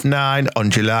 till 9:30 on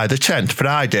July the 10th,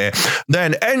 Friday.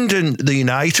 Then ending the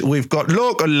night, we've got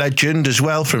local legend as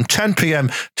well from 10 p.m.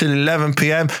 till 11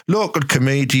 p.m. Local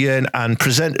comedian and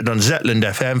presented on Zetland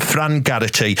FM, Fran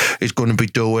Garrity, is going to be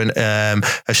doing a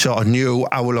sort of new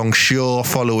hour-long show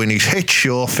following his hit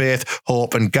show, Faith,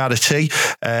 Hope and Garrity.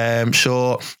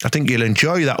 So I think you'll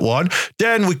enjoy that one.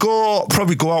 Then we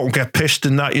probably go out and get pissed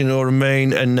and that, you know what I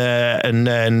mean, and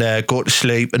then go to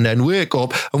sleep and then wake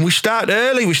up. And we start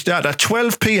early. We start at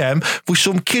 12 p.m. with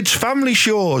some kids' family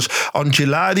shows on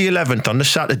July the 11th on the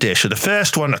Saturday. So the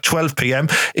first one at 12 p.m.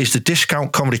 is the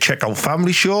Discount Comedy Checkout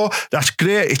Family Show. That's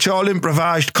great. It's all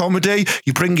improvised comedy.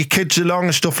 You bring your kids along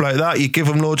and stuff like that. You give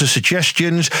them loads of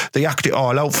suggestions. They act it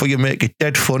all out for you, make it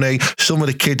dead funny. Some of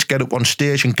the kids get up on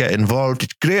stage and get involved.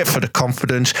 It's great for the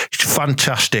confidence. It's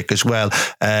fantastic as well.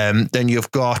 Then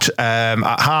you've got at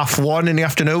 1:30 in the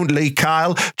afternoon, Lee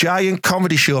Kyle, giant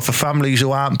comedy show for families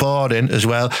who aren't boring as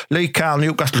well. Lee Kyle,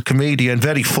 Newcastle comedian,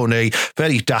 very funny,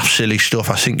 very daft, silly stuff.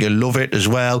 I think you'll love it as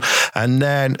well. And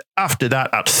then after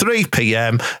that, at 3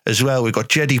 p.m. as well, we've got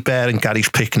Jeddy Bear and Gary's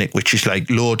Picnic, which is like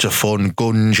loads of fun,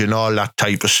 guns and all that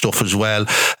type of stuff as well.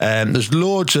 There's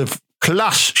loads of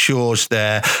class shows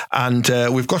there, and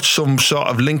we've got some sort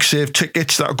of link save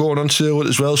tickets that are going on sale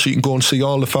as well, so you can go and see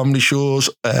all the family shows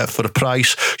for a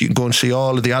price. You can go and see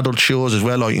all of the adult shows as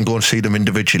well, or you can go and see them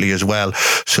individually as well.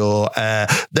 So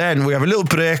then we have a little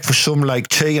break for some like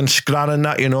tea and scran and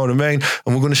that, you know what I mean,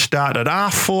 and we're going to start at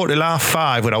 4:30 till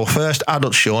 5:30 with our first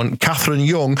adult show. And Catherine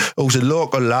Young, who's a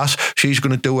local lass, she's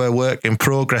going to do her work in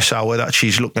progress hour that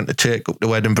she's looking to take up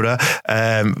to Edinburgh.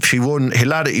 She won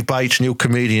Hilarity Bites New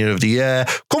Comedian of the Year.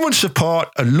 Come and support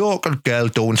a local girl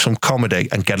doing some comedy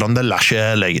and get on the lash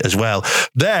early as well.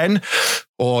 Then,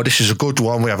 this is a good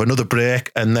one, we have another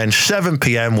break, and then 7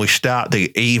 p.m. we start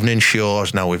the evening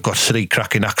shows. Now, we've got 3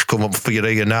 cracking acts come up for you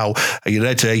here now. Are you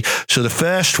ready? So the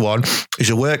first one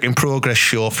is a work in progress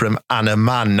show from Anna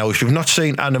Mann. Now, if you've not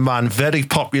seen Anna Mann, very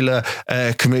popular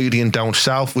comedian down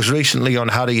south, was recently on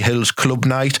Harry Hill's Club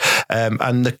Night,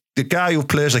 and the guy who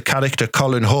plays the character,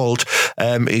 Colin Holt,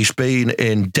 he's been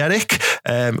in Derek.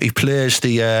 He plays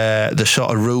the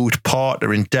sort of rude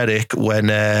partner in Derek when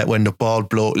the bald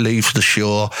bloke leaves the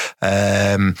show.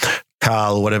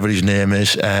 Carl, whatever his name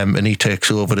is, and he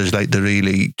takes over as like the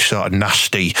really sort of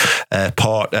nasty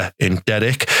partner in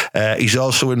Derek. He's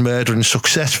also in Murdering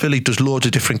Successful. He does loads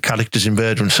of different characters in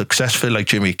Murdering Successful, like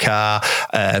Jimmy Carr,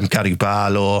 Gary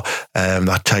Barlow,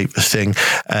 that type of thing.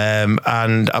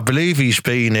 And I believe he's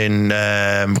been in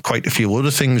quite a few other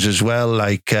things as well,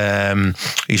 like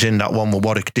he's in that one with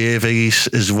Warwick Davies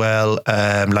as well,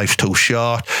 Life's Too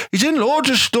Short. He's in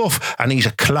loads of stuff, and he's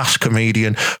a class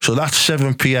comedian. So that's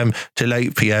 7 p.m. till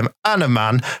 8 p.m. Anna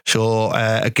Mann. So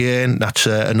again, that's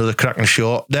another cracking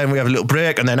show. Then we have a little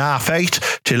break, and then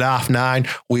 8:30 till 9:30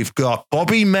 we've got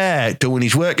Bobby Mayer doing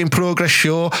his work in progress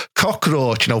show,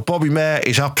 Cockroach. Now, Bobby Mayer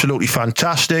is absolutely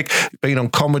fantastic. Been on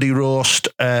Comedy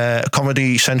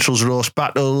Central's Roast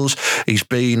Battles. He's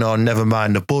been on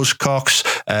Nevermind the Buzzcocks,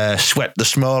 Sweat the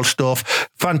Small Stuff.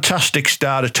 Fantastic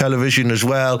star of television as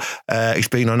well. He's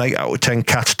been on 8 out of 10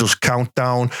 Cats Does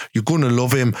Countdown. You're going to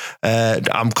love him.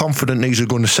 I'm confident these are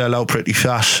going to sell out pretty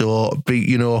fast, so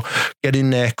get in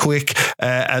there quick.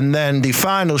 And then the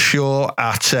final show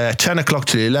at 10 o'clock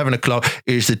to 11 o'clock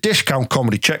is the Discount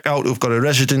Comedy Checkout, who've got a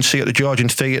residency at the Georgian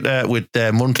Theatre with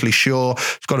their monthly show.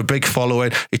 It's got a big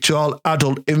following. It's all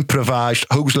adult improvised,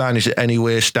 whose line is it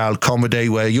anyway style comedy,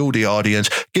 where you, the audience,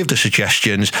 give the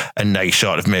suggestions and they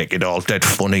sort of make it all dead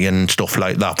funny and stuff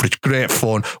like that. But it's great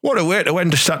fun. What a way to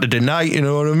end a Saturday night, you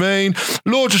know what I mean?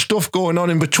 Loads of stuff going on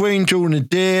in between during the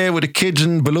day with the kids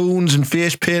and balloons and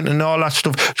face paint and all that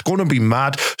stuff. It's going to be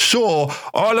mad. So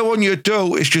all I want you to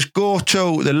do is just go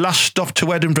to the Last Stop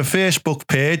to Edinburgh Facebook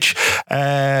page.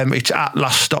 It's at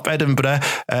Last Stop Edinburgh.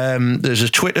 There's a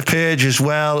Twitter page as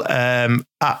well,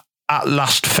 at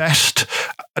Last Fest.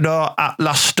 No, at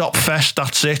Last Stop Fest,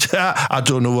 that's it. I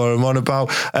don't know what I'm on about.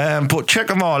 But check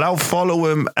them all out, follow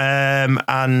them,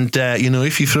 and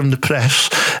if you're from the press,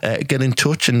 get in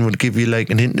touch and we'll give you like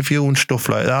an interview and stuff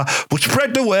like that. But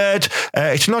spread the word.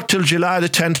 It's not till July the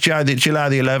 10th, July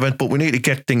the 11th, but we need to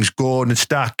get things going and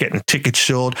start getting tickets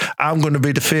sold. I'm going to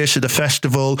be the face of the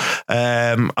festival.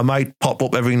 I might pop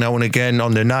up every now and again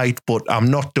on the night, but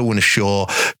I'm not doing a show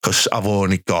because I've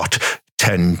only got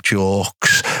 10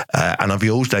 jokes, and I've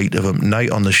used 8 of them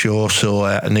tonight on the show, so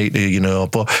I need to,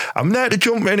 but I'm there to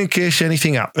jump in case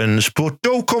anything happens. But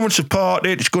do come and support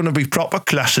it. It's going to be proper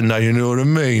class in there, you know what I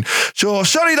mean? So,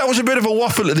 sorry that was a bit of a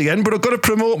waffle at the end, but I've got to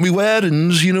promote my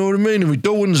wearings, you know what I mean, and my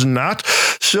doings and that.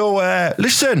 So,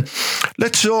 listen,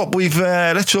 let's hope we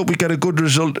get a good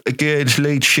result against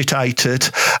Leeds United,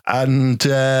 and,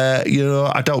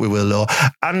 I doubt we will, though.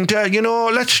 And,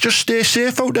 let's just stay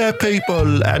safe out there,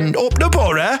 people, and open up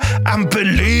horror and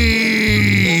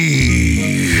believe.